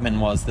Speakman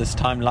was this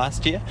time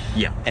last year.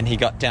 Yeah. And he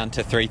got down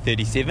to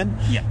 3:37.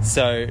 Yeah.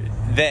 So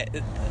that,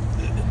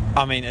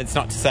 I mean, it's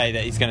not to say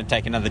that he's going to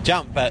take another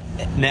jump, but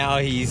now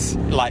he's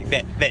like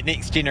that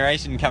next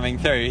generation coming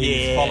through.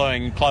 He's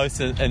following close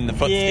in the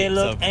footsteps. Yeah,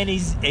 look, and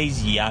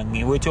he's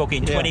young. We're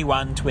talking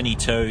 21,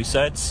 22.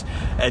 So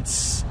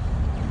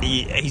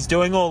he's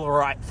doing all the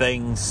right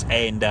things,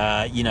 and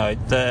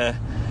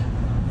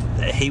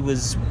he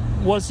was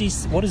he?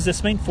 What does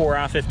this mean?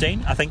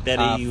 4R15? I think that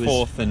he was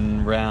fourth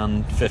in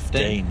round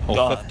 15 or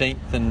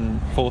 15th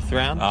in fourth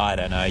round. I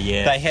don't know.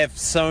 Yeah, they have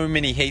so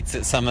many heats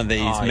at some of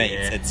these meets.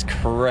 Yeah. It's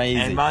crazy,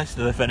 and most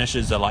of the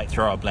finishes are like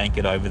throw a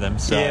blanket over them.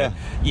 So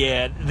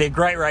yeah, they're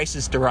great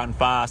races to run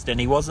fast, and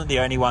he wasn't the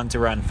only one to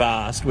run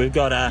fast. We've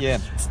got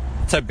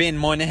So Ben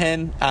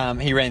Moynihan,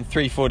 he ran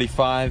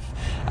 3:45.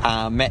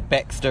 Matt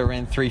Baxter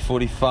ran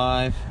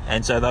 3:45.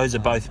 And so those are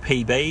both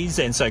PBs.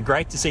 And so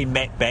great to see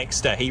Matt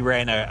Baxter. He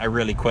ran a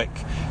really quick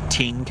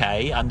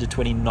 10K under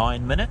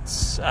 29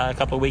 minutes a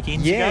couple of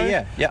weekends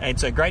ago. Yeah. And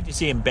so great to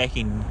see him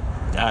backing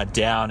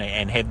down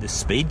and have the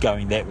speed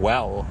going that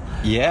well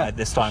at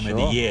this time of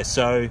the year.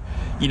 So,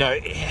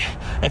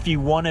 if you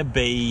want to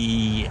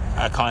be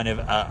a kind of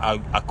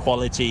a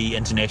quality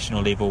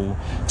international level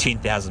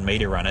 10,000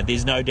 metre runner,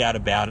 there's no doubt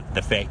about it,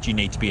 the fact you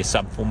need to be a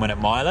sub 4 minute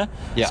miler.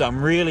 So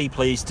I'm really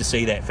pleased to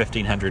see that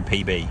 1500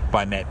 PB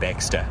by Matt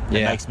Baxter.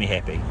 It makes me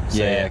happy.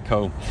 So,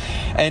 cool.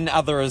 And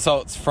other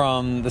results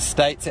from the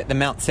States at the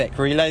Mount Sac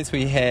Relays,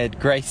 we had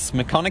Grace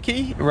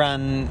McConaughey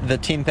run the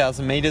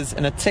 10,000 metres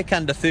in a tick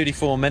under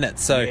 34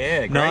 minutes. So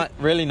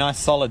really nice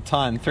solid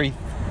time,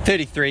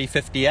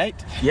 3:33.58.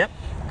 Yep.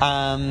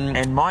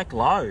 And Mike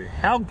Lowe,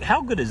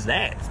 how good is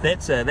that?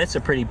 That's a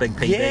pretty big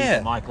PB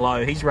for Mike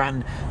Lowe. He's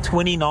run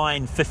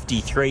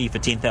 29:53 for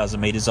 10,000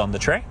 metres on the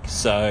track.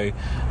 So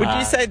would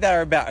you say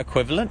they're about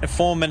equivalent? A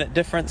 4 minute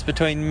difference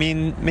between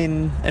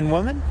men and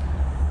women?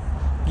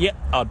 Yep,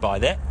 I'd buy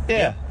that.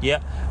 Yeah.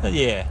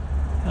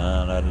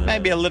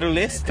 Maybe a little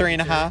less,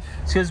 3.5.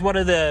 Because what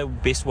are the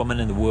best women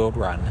in the world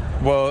run?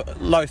 Well,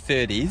 low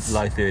 30s.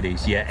 Low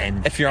 30s, yeah.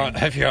 And if you're on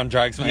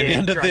drugs, maybe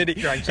under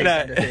 30.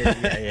 Under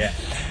 30, yeah.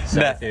 So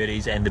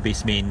 30s, and the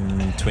best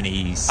men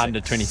 20s. Under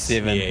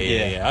 27.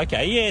 Yeah.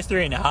 Okay, it's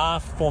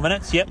 3.5, 4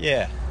 minutes. Yep.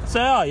 Yeah.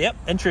 So,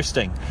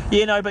 interesting.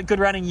 But good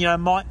running.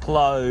 Mike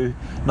Lowe,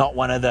 not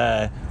one of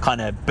the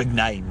kind of big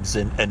names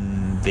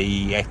in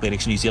the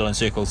Athletics New Zealand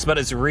circles, but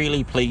it's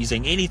really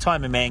pleasing.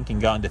 Anytime a man can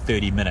go under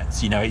 30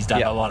 minutes, he's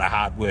done a lot of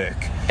hard work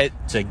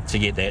to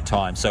get that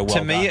time. So well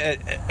to me,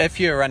 if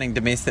you're running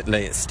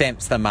domestically, it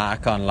stamps the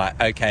mark on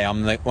okay,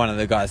 I'm one of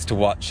the guys to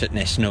watch at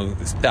national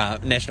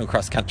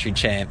cross country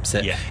champs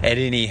at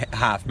any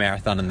half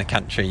marathon in the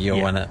country.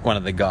 You're one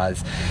of the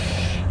guys.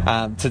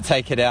 To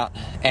take it out,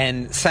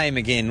 and same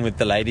again with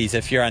the ladies.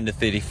 If you're under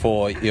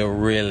 34, you're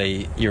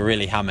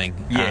really humming.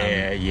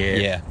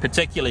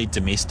 Particularly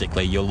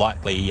domestically, you'll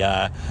likely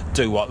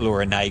do what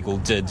Laura Nagel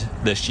did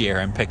this year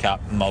and pick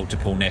up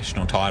multiple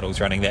national titles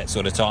running that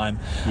sort of time.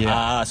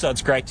 So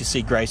it's great to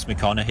see Grace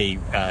McConaughey,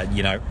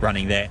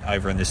 running that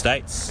over in the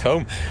States.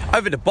 Cool.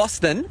 Over to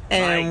Boston,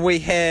 and we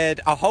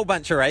had a whole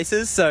bunch of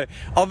races. So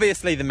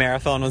obviously the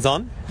marathon was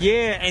on.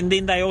 And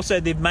then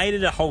they've made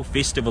it a whole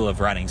festival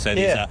of running. So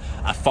there's a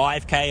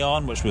 5K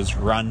on, which was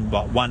won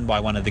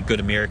by one of the good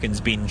Americans,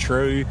 Ben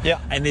True.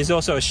 And there's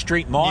also a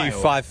street mile. New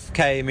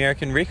 5K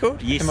American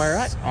record. Yes. Am I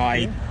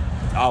right?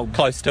 I'll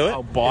close to it.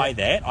 I'll buy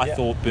that. I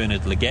thought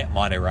Bernard Legat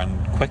might have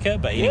run quicker,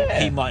 but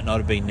he might not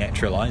have been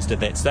naturalised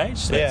at that stage,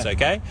 so that's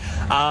okay.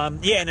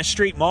 And a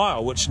street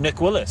mile, which Nick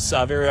Willis,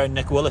 our very own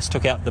Nick Willis,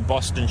 took out the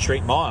Boston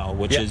Street Mile,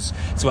 which is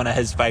one of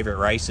his favourite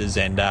races,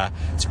 and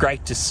it's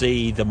great to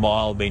see the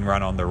mile being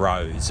run on the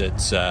roads.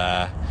 It's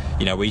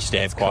we used to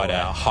have quite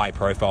a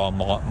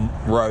high-profile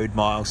road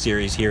mile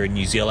series here in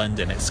New Zealand,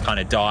 and it's kind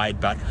of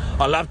died, but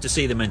I love to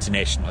see them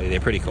internationally. They're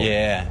pretty cool.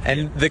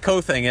 And the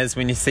cool thing is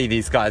when you see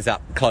these guys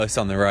up close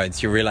on the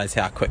roads, you realise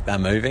how quick they're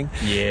moving.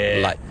 Yeah.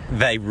 Like,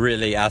 they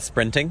really are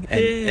sprinting,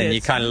 and you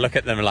kind of look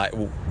at them like,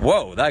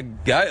 whoa,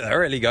 they're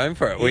really going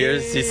for it.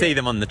 Whereas you see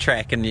them on the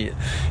track, and you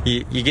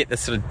get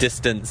this sort of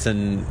distance,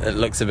 and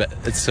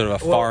it's sort of a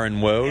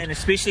foreign world. And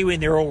especially when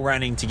they're all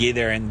running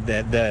together, and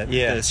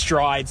the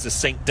strides are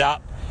synced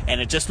up, and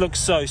it just looks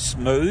so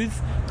smooth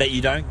that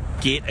you don't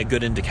get a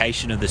good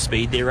indication of the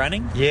speed they're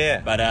running.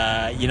 Yeah. But,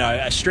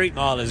 a street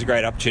mile is a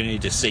great opportunity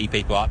to see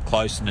people up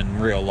close and in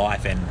real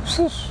life. And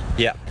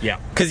yeah. Yeah.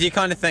 Because you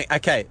kind of think,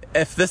 okay,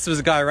 if this was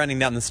a guy running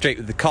down the street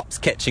with the cops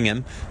catching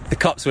him, the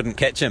cops wouldn't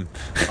catch him.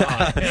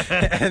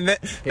 And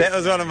that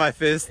was one of my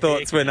first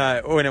thoughts when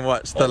I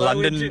watched the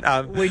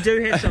London... We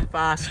do have some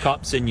fast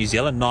cops in New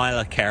Zealand.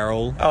 Nyla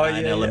Carroll,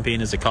 an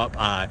Olympian, is a cop.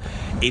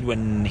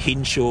 Edwin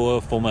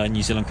Henshaw, former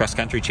New Zealand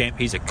cross-country champ,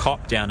 he's a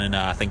cop down in,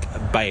 I think,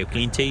 Bay of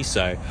Plenty.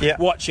 So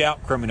watch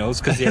out, criminals,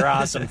 because there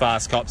are some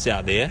fast cops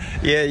out there.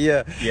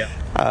 Yeah.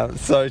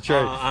 So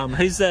true.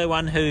 Who's the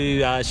one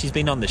who she's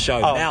been on the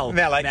show?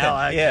 Mel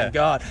Aitken. Yeah.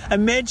 God,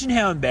 imagine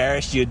how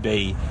embarrassed you'd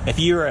be if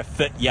you were a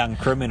fit young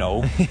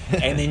criminal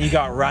and then you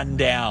got run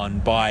down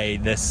by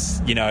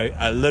this,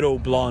 a little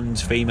blonde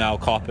female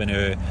cop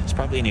she's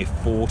probably in her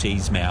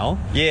 40s, Mel.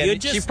 Yeah,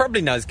 she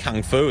probably knows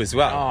kung fu as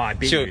well. Oh, I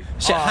bet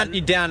She'll hunt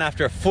you down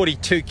after a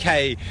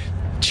 42k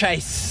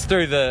chase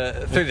through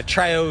the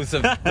trails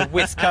of the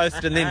West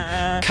Coast and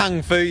then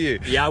kung fu you.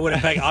 Yeah, I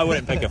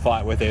wouldn't pick a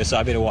fight with her, so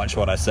I better watch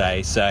what I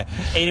say. So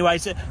anyway,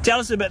 tell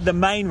us about the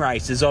main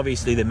race. Is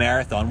obviously the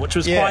marathon, which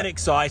was quite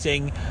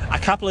exciting.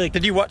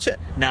 Did you watch it?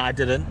 No, I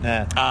didn't.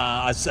 No.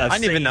 I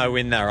never know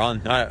when they're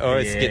on. I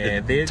always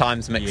get the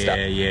times mixed up.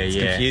 It's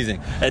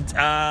confusing.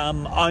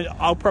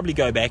 I'll probably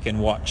go back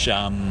and watch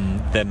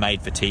the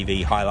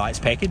made-for-TV highlights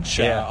package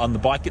on the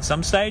bike at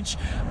some stage.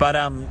 But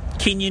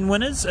Kenyan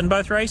winners in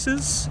both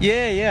races.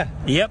 Yeah.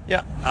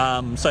 Yep.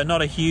 So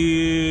not a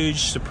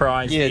huge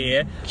surprise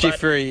there.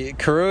 Jeffrey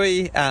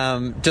Karui,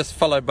 just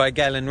followed by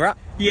Galen Rupp.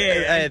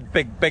 Yeah. I had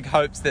big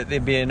hopes that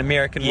there'd be an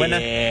American winner.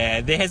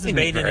 Yeah, there hasn't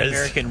been an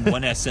American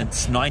winner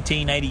since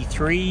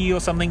 1983 or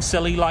something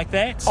silly like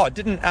that. Oh,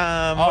 didn't...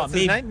 what's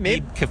his name?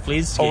 Meb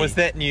Keflezighi. Or was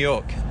that New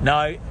York?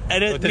 No. Or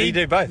did he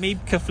do both?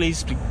 Meb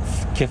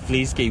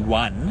Keflezighi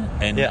won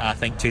in, I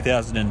think,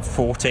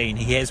 2014.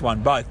 He has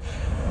won both.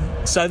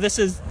 So this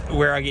is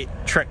where I get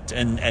tricked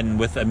in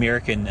with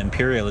American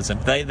imperialism.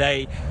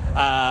 They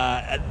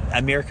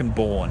American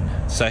born.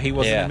 So he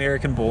wasn't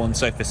American born.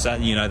 So for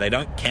they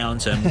don't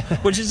count him,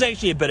 which is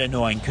actually a bit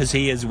annoying because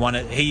he is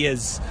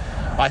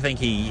I think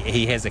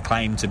he has a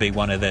claim to be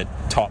one of the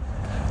top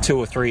 2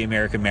 or 3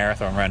 American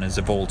marathon runners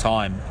of all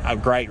time. A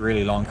great,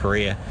 really long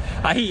career.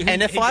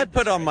 If I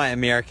put on my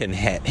American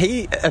hat,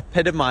 he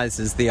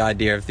epitomizes the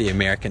idea of the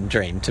American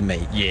dream to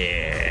me.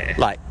 Yeah.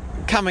 Like,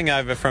 coming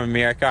over from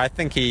America, I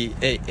think he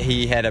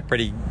had a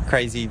pretty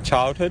crazy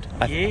childhood.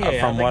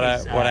 From what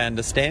I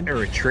understand,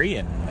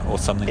 Eritrean or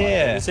something like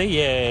that. Was he?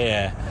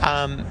 Yeah.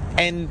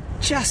 And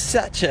just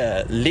such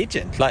a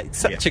legend, like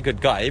such a good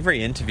guy.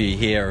 Every interview you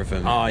hear of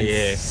him. Oh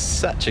yeah,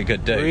 such a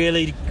good dude.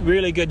 Really,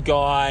 really good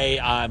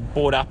guy.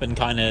 Brought up in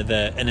kind of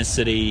the inner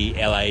city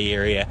LA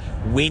area.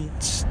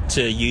 Went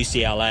to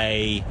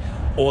UCLA.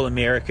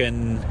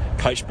 All-American,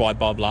 coached by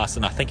Bob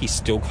Larson. I think he's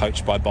still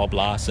coached by Bob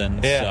Larson.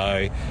 Yeah.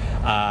 So,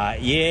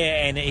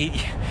 and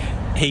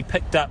he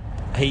picked up.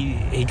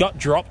 He got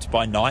dropped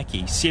by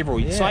Nike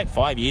it's like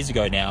 5 years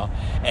ago now,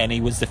 and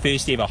he was the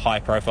first ever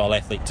high-profile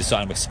athlete to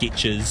sign with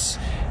Skechers.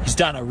 He's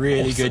done a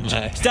really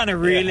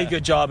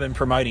good job in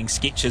promoting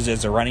Skechers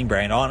as a running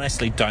brand. I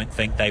honestly don't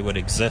think they would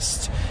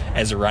exist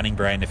as a running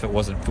brand if it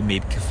wasn't for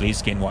Meb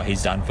Keflezighi and what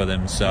he's done for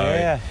them. So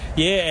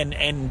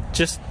and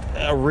just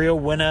a real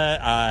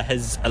winner.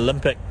 His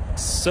Olympic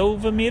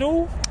silver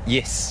medal.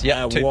 Yes,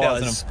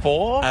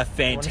 2004. A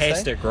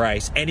fantastic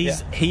race, and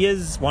he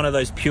is one of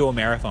those pure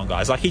marathon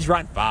guys. Like, he's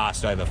run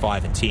fast over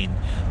 5 and 10,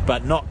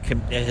 but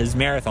his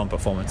marathon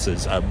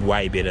performances are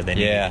way better than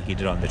anything he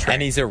did on the track.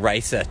 And he's a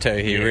racer too.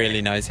 He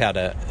really knows how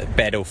to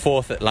battle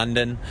fourth at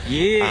London.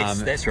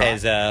 Yes, that's right.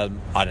 As a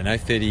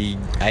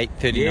 38,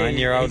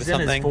 39-year-old or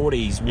something. He's in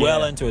his 40s,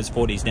 well into his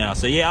 40s now.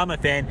 So I'm a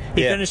fan.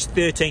 He finished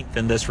 13th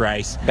in this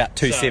race, about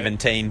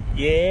 2:17.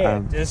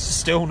 It's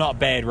still not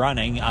bad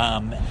running.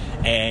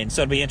 And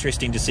so it'll be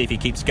interesting to see if he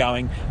keeps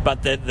going.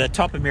 But the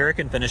top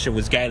American finisher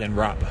was Galen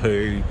Rupp,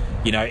 who,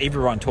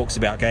 everyone talks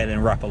about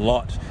Galen Rupp a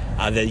lot.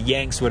 The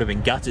Yanks would have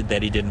been gutted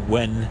that he didn't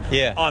win.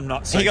 Yeah. I'm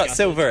not so He got gutted.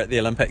 silver at the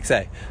Olympics,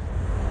 in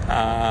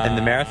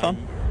the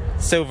marathon?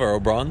 Silver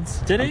or bronze?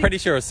 Did he? I'm pretty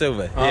sure it was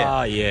silver.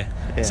 Oh, yeah.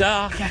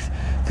 So,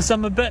 because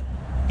I'm a bit...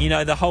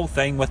 the whole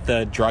thing with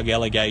the drug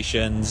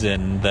allegations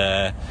and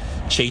the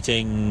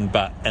cheating,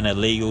 but in a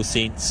legal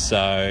sense. So,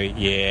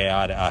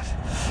 I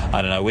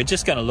don't know. We're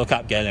just going to look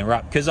up Galen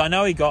Rupp, because I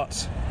know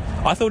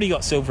I thought he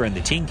got silver in the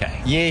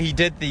 10K. Yeah, he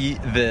did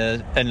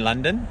the in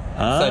London.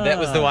 So that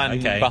was the one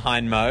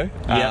behind Mo.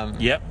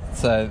 Yep.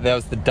 So that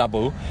was the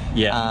double.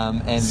 Yeah.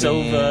 And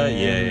silver,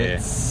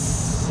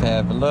 let's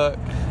have a look.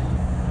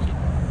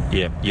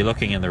 Yeah, you're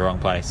looking in the wrong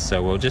place,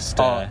 so we'll just...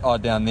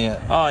 down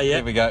there. Oh, yeah.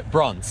 Here we go.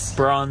 Bronze in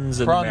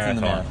the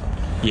marathon.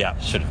 Yeah.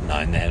 Should have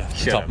known that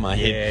off the top of my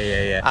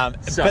head. Yeah.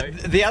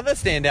 But the other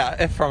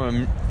standout,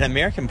 from an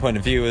American point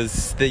of view,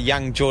 is the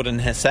young Jordan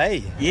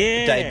Hasay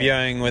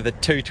debuting with a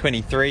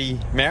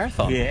 2:23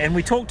 marathon. Yeah, and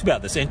we talked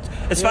about this. And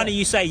it's funny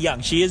you say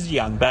young. She is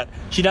young, but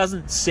she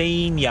doesn't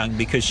seem young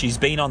because she's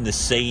been on the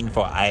scene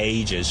for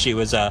ages. She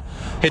was Her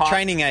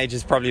training age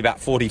is probably about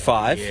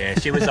 45. Yeah,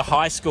 she was a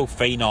high school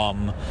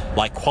phenom,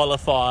 like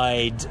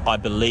qualified, I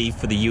believe,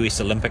 for the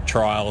US Olympic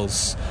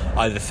trials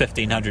over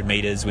 1,500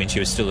 metres when she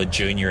was still a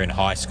junior in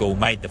high school,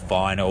 made the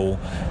final,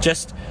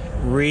 just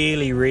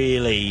really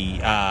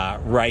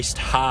raced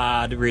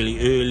hard really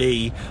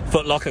early,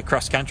 Foot Locker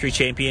cross country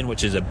champion,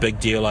 which is a big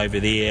deal over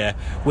there,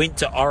 went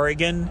to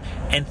Oregon,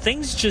 and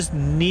things just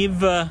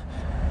never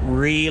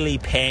really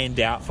panned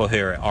out for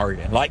her at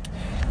Oregon. Like,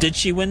 did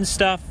she win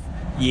stuff?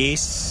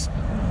 Yes.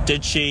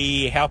 Did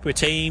she help her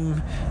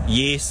team?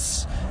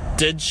 Yes.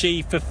 Did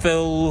she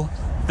fulfill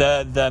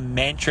the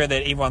mantra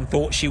that everyone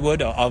thought she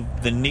would of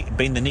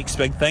being the next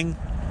big thing?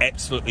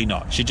 Absolutely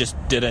not. She just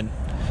didn't.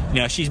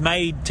 You know, she's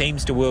made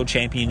teams to world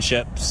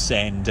championships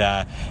and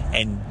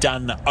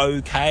done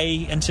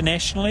okay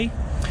internationally,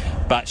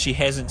 but she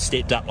hasn't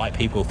stepped up like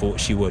people thought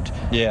she would.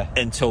 Yeah.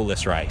 Until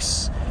this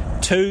race,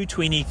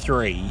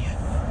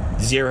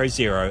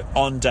 2:23.00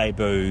 on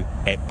debut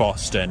at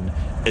Boston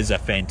is a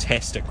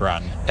fantastic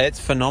run. It's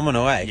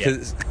phenomenal, eh?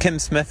 Because Kim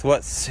Smith,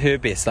 what's her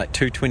best? Like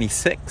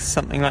 2:26,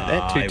 something like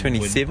that.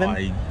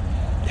 2:27.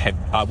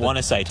 I want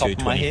to say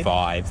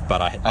 2:25,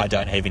 but I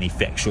don't have any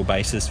factual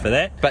basis for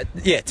that. But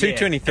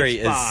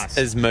 2:23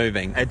 is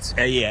moving.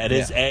 It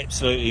is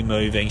absolutely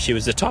moving. She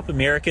was the top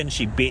American.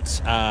 She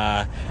beat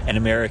an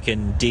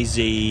American,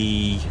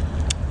 Desi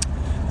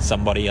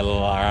somebody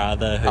or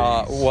other.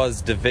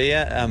 Was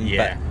Devere.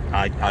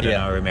 I don't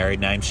know her married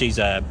name. She's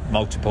a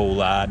multiple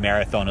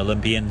marathon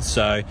Olympian.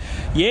 So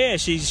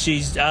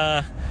she's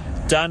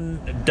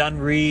done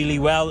really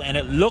well, and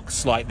it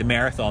looks like the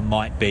marathon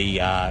might be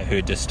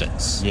her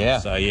distance.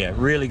 So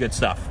really good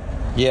stuff.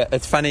 Yeah,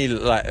 it's funny,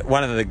 like,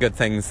 one of the good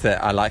things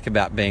that I like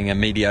about being a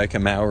mediocre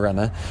male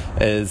runner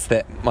is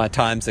that my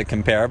times are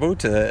comparable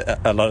to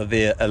a lot of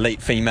the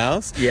elite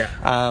females.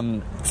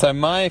 So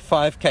my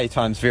 5k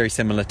time's very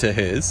similar to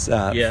hers,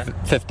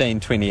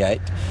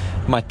 15:28.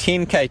 My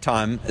 10k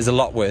time is a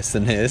lot worse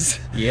than hers.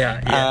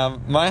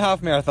 My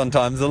half marathon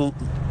time's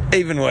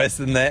even worse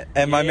than that,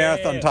 and my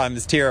marathon time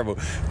is terrible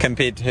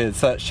compared to hers.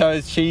 So it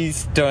shows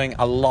she's doing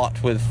a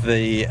lot with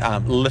the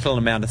little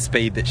amount of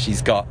speed that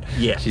she's got.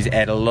 She's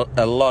added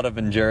a lot of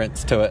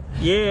endurance to it.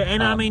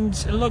 And I mean,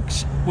 look,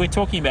 we're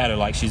talking about her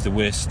like she's the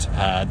worst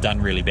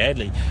done really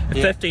badly.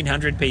 The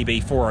 1500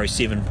 PB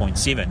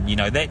 407.7, you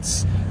know,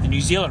 that's the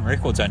New Zealand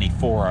record's only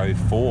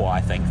 404,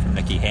 I think, from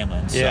Nikki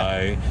Hamlin.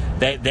 So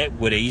that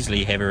would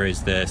easily have her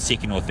as the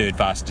second or third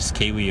fastest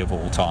Kiwi of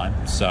all time.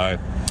 So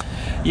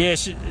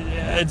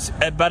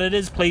but it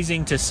is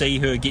pleasing to see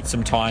her get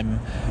some time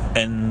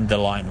in the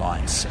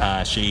limelight.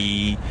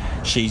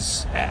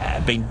 She's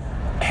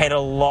had a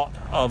lot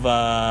of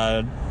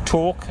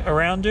talk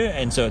around her,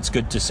 and so it's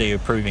good to see her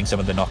proving some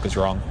of the knockers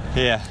wrong.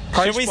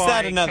 Should we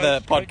start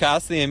another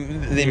podcast, the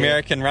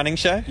American Running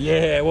Show?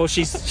 Well,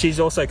 she's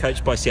also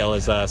coached by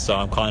Salazar, so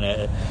I'm kind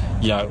of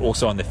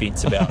also on the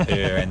fence about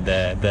her and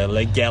the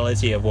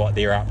legality of what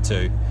they're up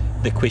to,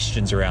 the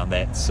questions around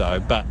that. So,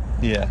 but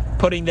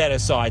putting that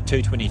aside,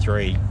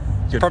 2:23.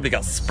 Probably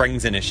got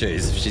springs in her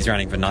shoes if she's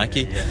running for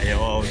Nike.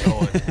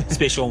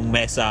 Special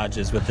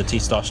massages with the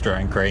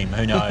testosterone cream.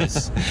 Who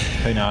knows?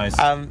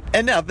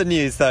 In other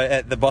news, though,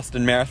 at the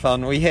Boston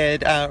Marathon, we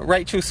had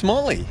Rachel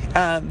Smalley,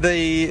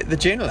 the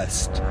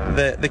journalist,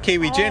 the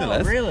Kiwi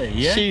journalist. Really?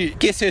 Yeah.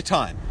 Guess her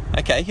time.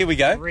 Okay, here we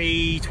go.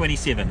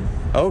 3:27.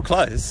 Oh,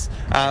 close.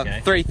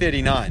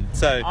 3:39.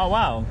 So. Oh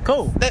wow,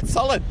 cool. That's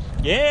solid.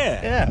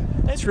 Yeah.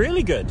 That's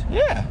really good.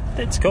 Yeah,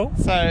 that's cool.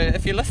 So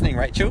if you're listening,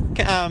 Rachel,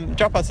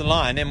 drop us a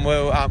line and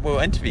we'll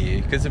interview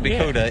you, because it'd be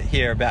cool to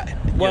hear about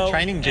your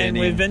training journey. And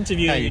we've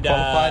interviewed how you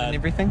qualified and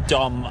everything.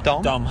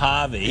 Dom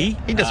Harvey.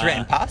 He just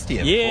ran past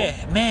you. Yeah,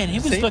 man, he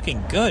was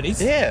looking good.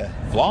 He's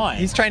flying.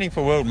 He's training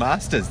for World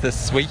Masters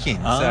this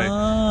weekend.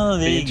 So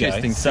there you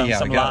go.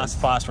 Some last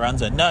fast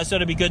runs in. No, so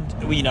it'll be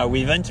good.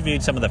 We've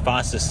interviewed some of the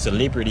fastest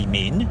celebrity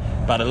men,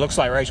 but it looks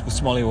like Rachel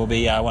Smalley will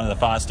be one of the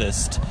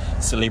fastest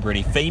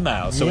celebrity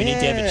females. So we need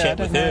to have a chat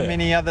with her. I don't know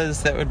many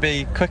others that would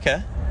be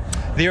quicker.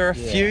 There are a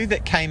few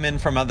that came in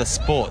from other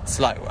sports,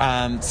 like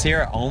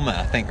Sarah Ulmer,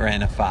 I think,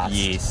 ran a fast.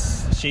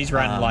 Yes, she's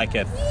run like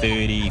a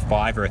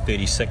 35 or a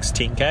 36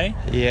 10k.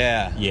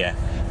 Yeah.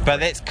 But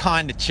that's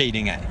kind of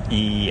cheating, eh?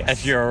 Yes.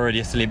 If you're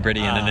already a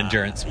celebrity in an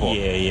endurance sport.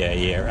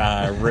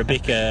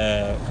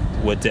 Rebecca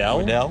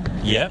Waddell.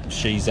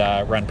 She's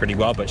run pretty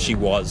well, but she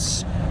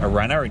was a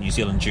runner, a New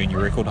Zealand junior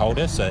record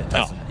holder, so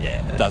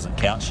it doesn't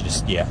count. She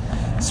just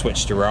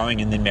switched to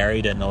rowing and then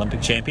married an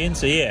Olympic champion.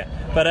 So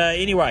but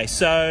anyway,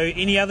 so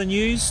any other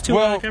news to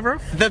cover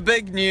off? The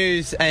big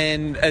news,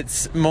 and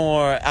it's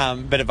more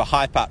bit of a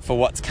hype up for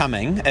what's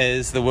coming,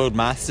 is the World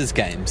Masters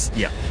Games.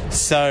 Yeah.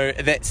 So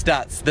that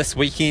starts this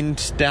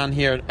weekend down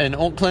here in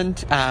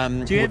Auckland.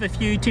 Do you have a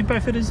few tempo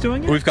fitters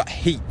doing it? We've got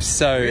heaps.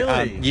 So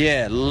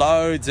really?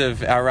 Loads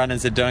of our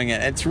runners are doing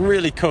it. It's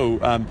really cool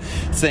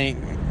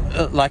seeing.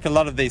 Like a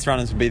lot of these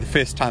runners will be the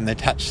first time they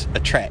touch a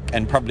track,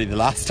 and probably the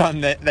last time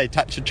that they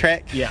touch a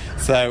track. Yeah.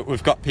 So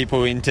we've got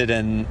people entered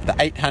in the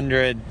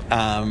 800,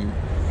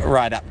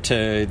 right up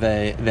to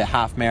the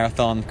half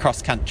marathon,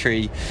 cross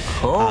country,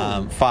 cool.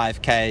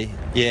 5K.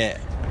 Yeah.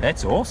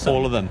 That's awesome.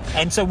 All of them.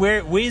 And so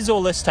where's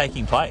all this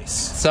taking place?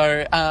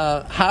 So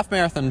half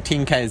marathon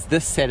 10K is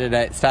this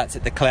Saturday. It starts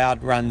at the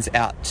Cloud, runs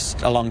out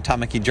along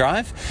Tamaki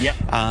Drive.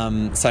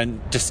 Yep. So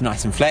just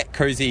nice and flat,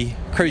 cruisy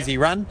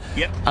run.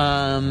 Yep.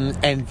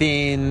 And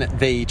then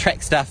the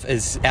track stuff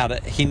is out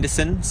at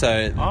Henderson. So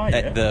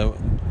at the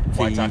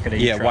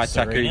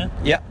Waitakere.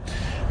 Yep.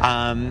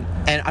 And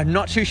I'm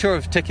not too sure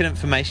of ticket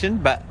information,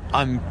 but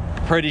I'm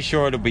pretty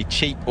sure it'll be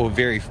cheap or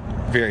very,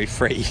 very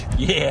free.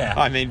 Yeah.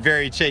 I mean,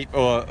 very cheap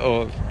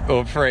or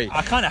free.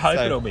 I kind of hope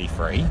it'll be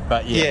free,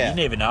 but you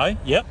never know.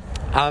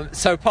 Yep.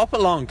 So pop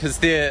along, because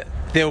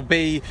there'll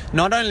be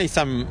not only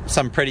some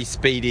pretty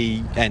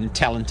speedy and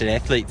talented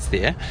athletes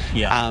there,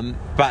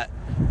 but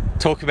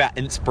talk about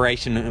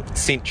inspiration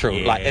central.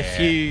 Yeah. Like, if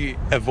you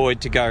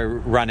avoid to go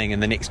running in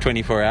the next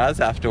 24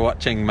 hours after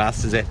watching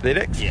Masters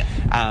Athletics,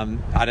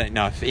 I don't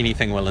know if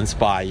anything will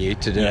inspire you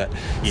to do it.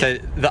 So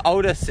the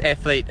oldest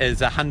athlete is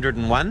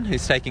 101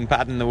 who's taking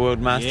part in the World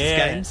Masters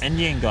Games.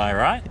 Indian guy,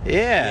 right?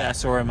 Yeah, I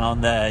saw him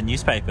on the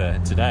newspaper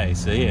today.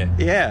 So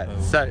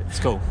so it's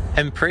cool.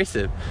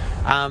 Impressive.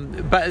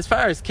 But as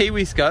far as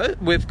Kiwis go,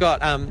 we've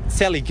got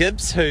Sally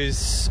Gibbs,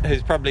 who's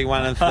probably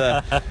one of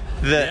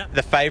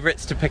the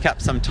favourites to pick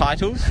up some titles.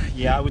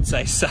 Yeah, I would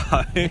say so.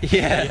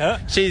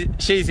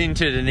 She's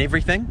entered in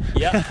everything.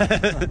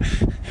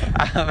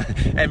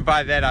 And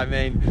by that I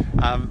mean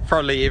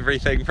probably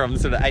everything from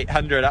sort of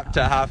 800 up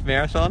to half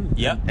marathon,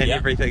 and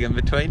everything in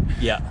between.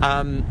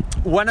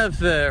 One of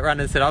the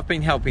runners that I've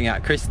been helping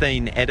out,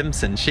 Christine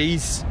Adamson,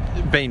 she's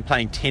been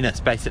playing tennis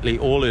basically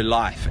all her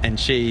life, and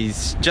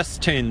she's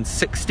just turned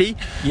 60.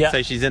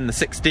 So she's in the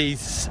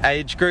 60s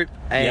age group,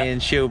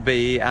 and she'll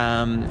be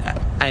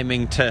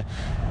aiming to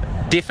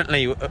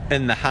definitely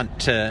in the hunt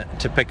to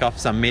pick off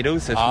some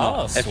medals, if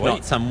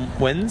not some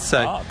wins.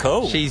 So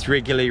cool. She's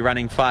regularly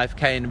running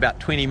 5K in about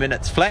 20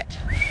 minutes flat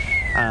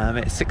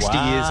at 60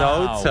 years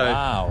old.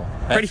 So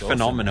pretty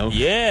phenomenal.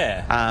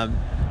 Awesome.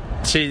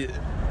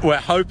 We're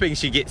hoping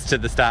she gets to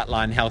the start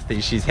line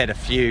healthy. She's had a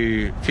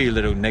few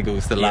little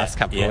niggles the last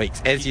couple of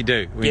weeks, as you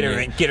do.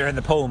 Get her in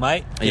the pool,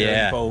 mate. Get her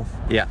in the pool.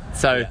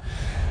 So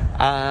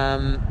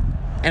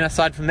and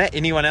aside from that,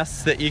 anyone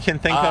else that you can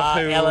think of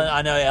who...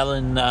 I know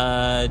Alan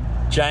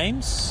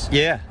James.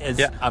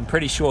 I'm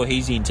pretty sure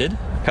he's entered.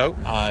 Cool.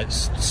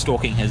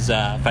 Stalking his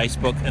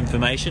Facebook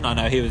information. I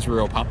know he was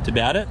real pumped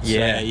about it.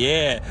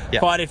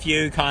 Quite a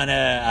few kind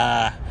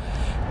of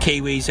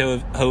Kiwis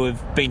who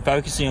have been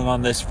focusing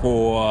on this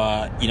for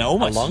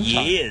almost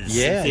years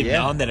since they've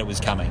known that it was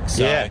coming.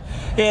 So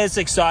it's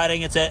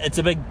exciting. It's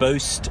a big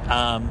boost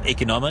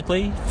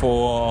economically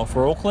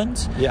for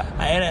Auckland.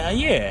 And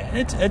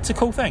it's a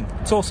cool thing.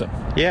 It's awesome.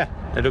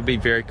 It'll be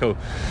very cool.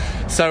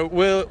 So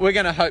we're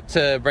going to hope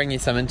to bring you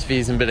some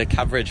interviews and a bit of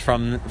coverage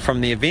from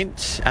the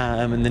event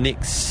in the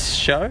next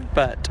show.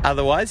 But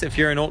otherwise, if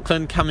you're in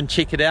Auckland, come and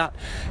check it out.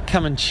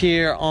 Come and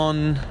cheer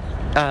on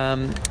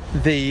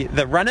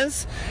the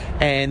runners,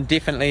 and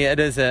definitely it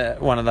is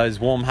one of those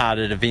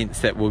warm-hearted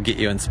events that will get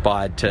you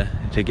inspired to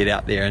get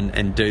out there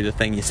and do the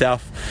thing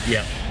yourself.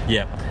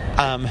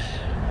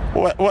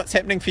 What's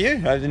happening for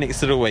you over the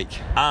next little week?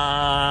 Just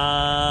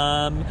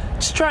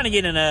trying to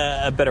get in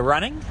a bit of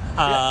running,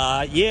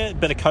 a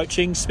bit of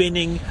coaching,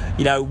 spending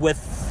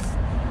with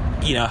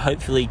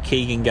hopefully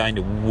Keegan going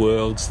to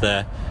Worlds,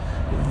 the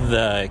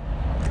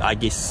I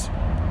guess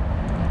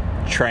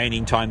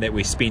training time that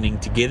we're spending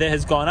together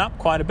has gone up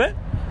quite a bit,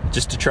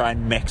 just to try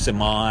and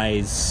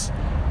maximise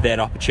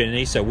that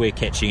opportunity. So we're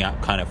catching up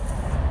kind of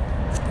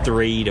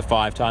 3 to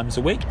 5 times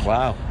a week.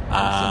 Wow.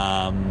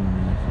 Awesome.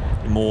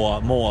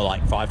 More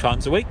like 5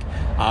 times a week,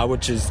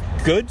 which is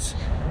good,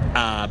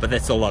 but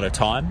that's a lot of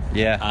time.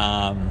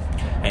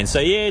 And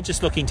so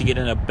just looking to get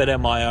in a bit of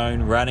my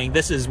own running.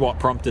 This is what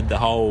prompted the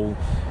whole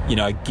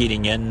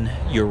getting in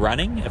your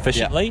running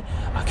efficiently,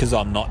 because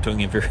I'm not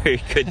doing a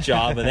very good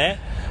job of that.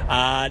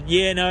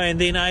 And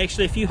then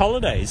actually a few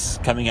holidays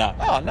coming up.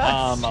 Oh,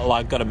 nice.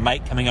 I've got a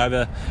mate coming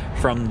over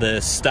from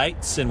the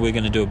States, and we're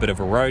going to do a bit of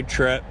a road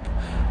trip.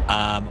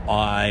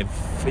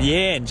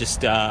 And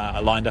just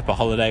lined up a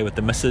holiday with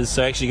the missus.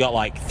 So I actually got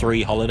like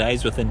 3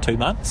 holidays within 2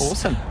 months.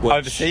 Awesome.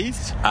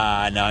 Overseas?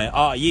 No.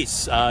 Oh,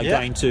 yes.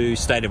 Going to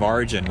State of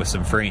Origin with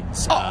some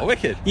friends.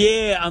 Wicked.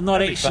 Yeah, I'm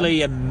not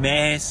actually a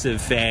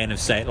massive fan of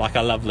State. Like,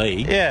 I love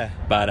league. Yeah.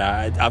 But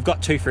I've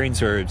got 2 friends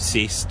who are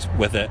obsessed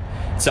with it.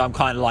 So I'm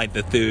kind of like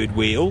the third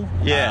wheel.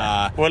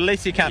 Yeah. Well, at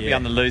least you can't be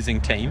on the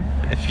losing team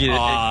if you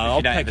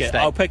don't have a stake.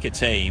 I'll pick a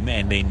team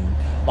and then,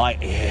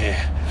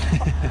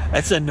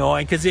 it's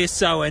annoying because they're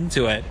so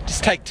into it.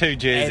 Just take 2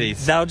 jerseys.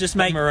 And they'll just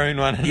make the maroon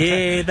one.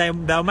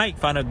 They'll make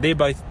fun of. They're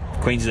both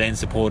Queensland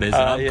supporters,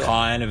 and I'm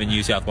kind of a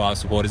New South Wales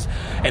supporters,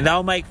 and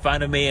they'll make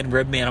fun of me and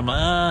rib me, and I'm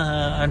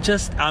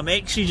like, I'm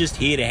actually just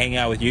here to hang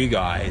out with you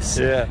guys.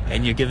 Yeah.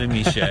 And you're giving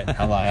me shit.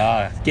 I'm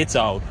like, it gets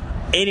old.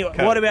 Anyway,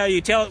 What about you?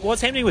 Tell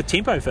what's happening with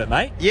Tempo Fit,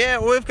 mate? Yeah,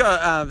 we've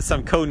got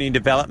some cool new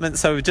developments.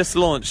 So we've just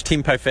launched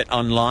Tempo Fit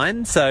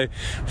online. So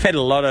we've had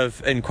a lot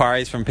of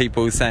inquiries from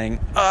people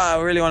saying, I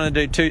really want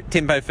to do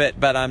Tempo Fit,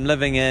 but I'm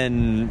living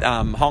in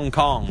Hong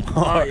Kong.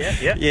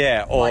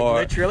 Yeah, or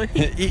like literally.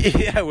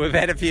 Yeah, we've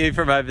had a few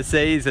from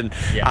overseas and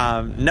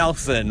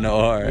Nelson,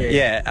 or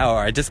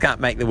I just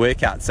can't make the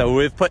workout. So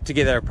we've put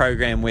together a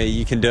program where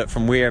you can do it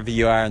from wherever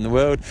you are in the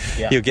world.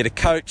 Yeah. You'll get a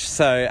coach.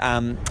 So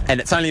and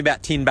it's only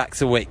about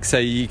 $10 a week.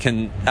 So you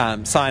can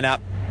sign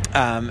up,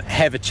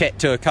 have a chat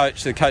to a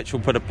coach. The coach will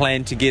put a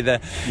plan together,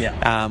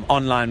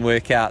 online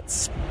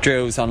workouts,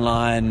 drills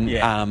online,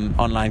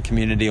 online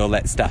community, all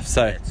that stuff.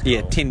 So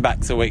cool.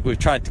 $10 a week. We've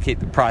tried to keep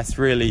the price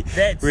really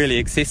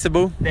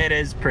accessible. That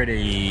is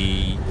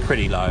pretty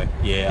low.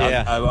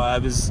 I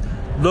was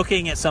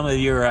looking at some of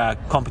your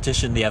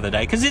competition the other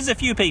day, because there's a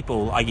few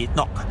people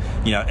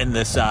in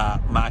this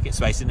market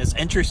space, and it's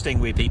interesting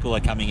where people are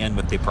coming in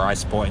with their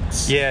price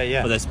points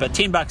for this, but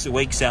 $10 a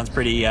week sounds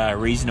pretty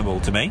reasonable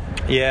to me.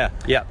 A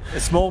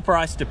small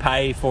price to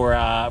pay for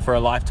a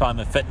lifetime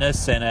of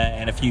fitness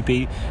and a few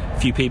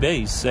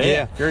PBs,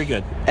 so very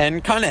good.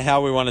 And kind of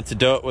how we wanted to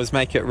do it was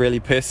make it really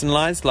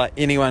personalised. Like,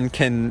 anyone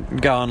can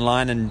go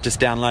online and just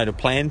download a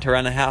plan to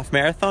run a half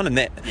marathon, and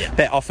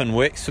that often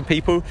works for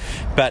people.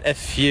 But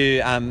if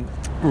you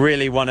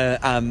really want to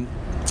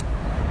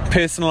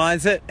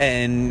personalise it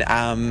and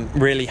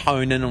really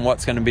hone in on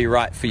what's going to be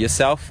right for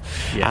yourself,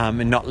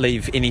 and not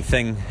leave any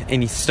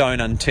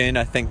stone unturned,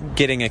 I think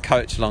getting a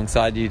coach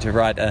alongside you to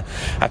write a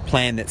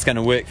plan that's going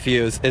to work for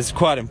you is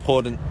quite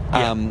important.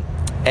 So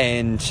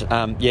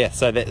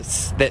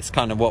that's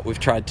kind of what we've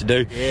tried to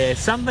do.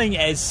 Something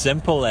as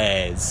simple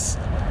as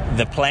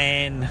the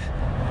plan,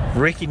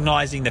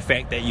 recognising the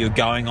fact that you're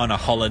going on a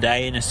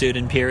holiday in a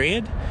certain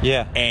period,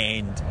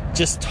 and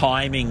just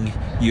timing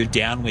your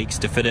down weeks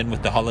to fit in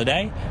with the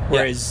holiday.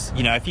 Whereas,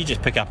 if you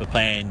just pick up a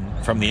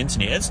plan from the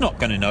internet, it's not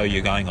going to know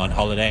you're going on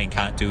holiday and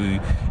can't do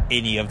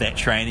any of that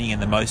training in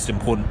the most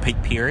important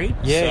peak period.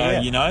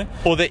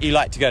 Or that you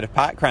like to go to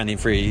parkrun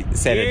every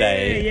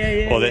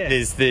Saturday, or that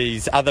there's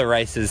these other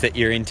races that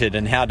you're entered,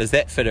 and how does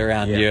that fit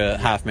around your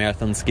half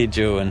marathon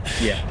schedule? And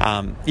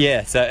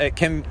so it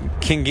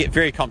can get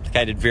very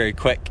complicated very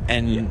quick,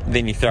 and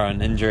then you throw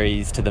in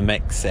injuries to the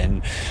mix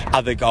and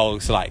other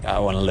goals like I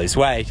want to lose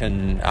weight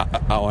and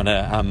I want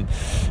to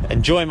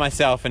enjoy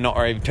myself and not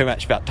worry too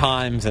much about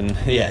times, and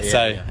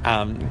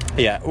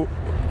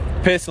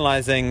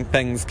personalising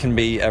things can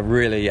be a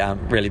really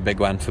big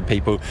one for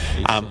people.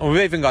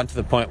 We've even gone to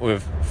the point where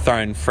we've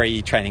thrown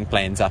free training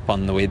plans up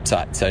on the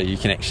website, so you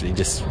can actually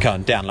just go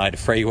and download a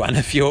free one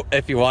if you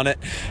want it.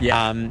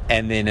 And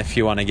then if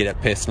you want to get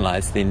it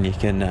personalised, then you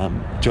can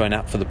join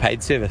up for the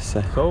paid service.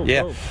 So, cool.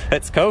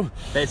 It's cool.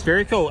 That's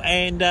very cool.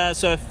 And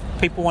so if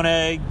people want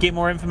to get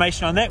more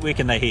information on that, where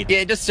can they head?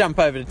 Just jump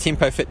over to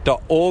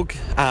tempofit.org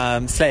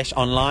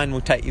 /online.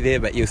 We'll take you there,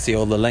 but you'll see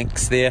all the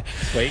links there.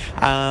 Sweet.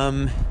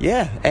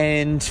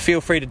 And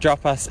feel free to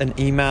drop us an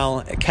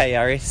email at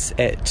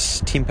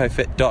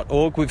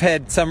krs@tempofit.org. We've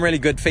had some really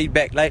good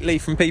feedback lately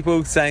from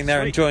people saying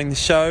they're enjoying the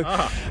show.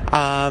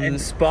 In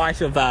spite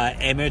of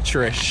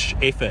amateurish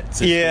efforts,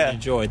 it's been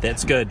enjoyed.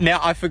 That's good. Now,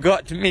 I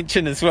forgot to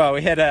mention as well,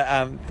 we had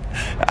an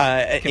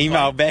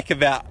email back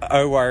about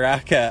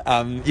Owaraka,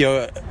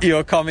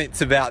 your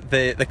comments about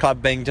the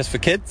club being just for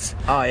kids.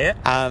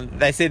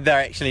 They said they're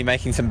actually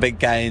making some big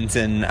gains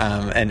in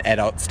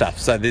adult stuff,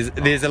 so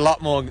there's a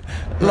lot more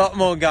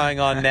going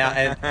on now,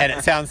 and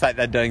it sounds like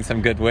they're doing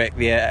some good work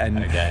there.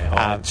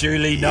 And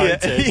duly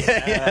noted.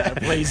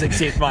 Please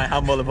accept my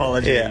humble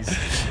apologies.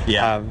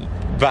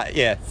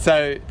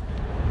 So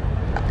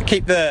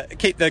keep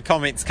the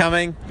comments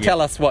coming.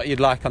 Tell us what you'd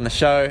like on the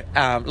show.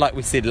 Like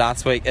we said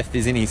last week, if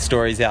there's any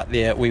stories out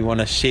there, we want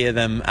to share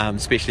them,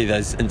 especially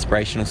those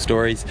inspirational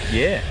stories.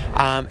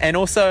 And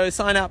also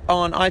sign up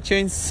on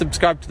iTunes,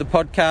 subscribe to the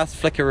podcast,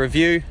 flick a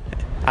review.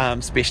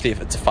 Especially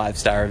if it's a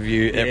 5-star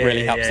review, it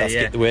really helps us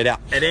get the word out.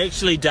 It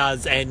actually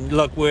does. And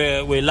look,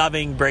 we're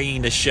loving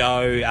bringing the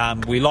show.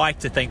 We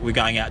like to think we're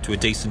going out to a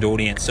decent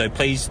audience, so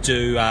please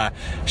do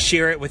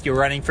share it with your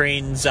running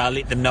friends,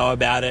 let them know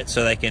about it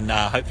so they can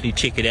hopefully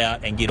check it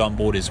out and get on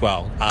board as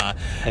well.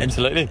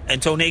 Absolutely.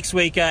 Until next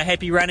week,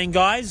 happy running,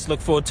 guys.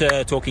 Look forward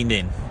to talking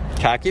then.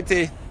 Ka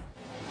kite.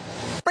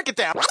 break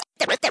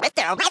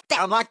it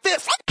down like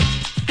this.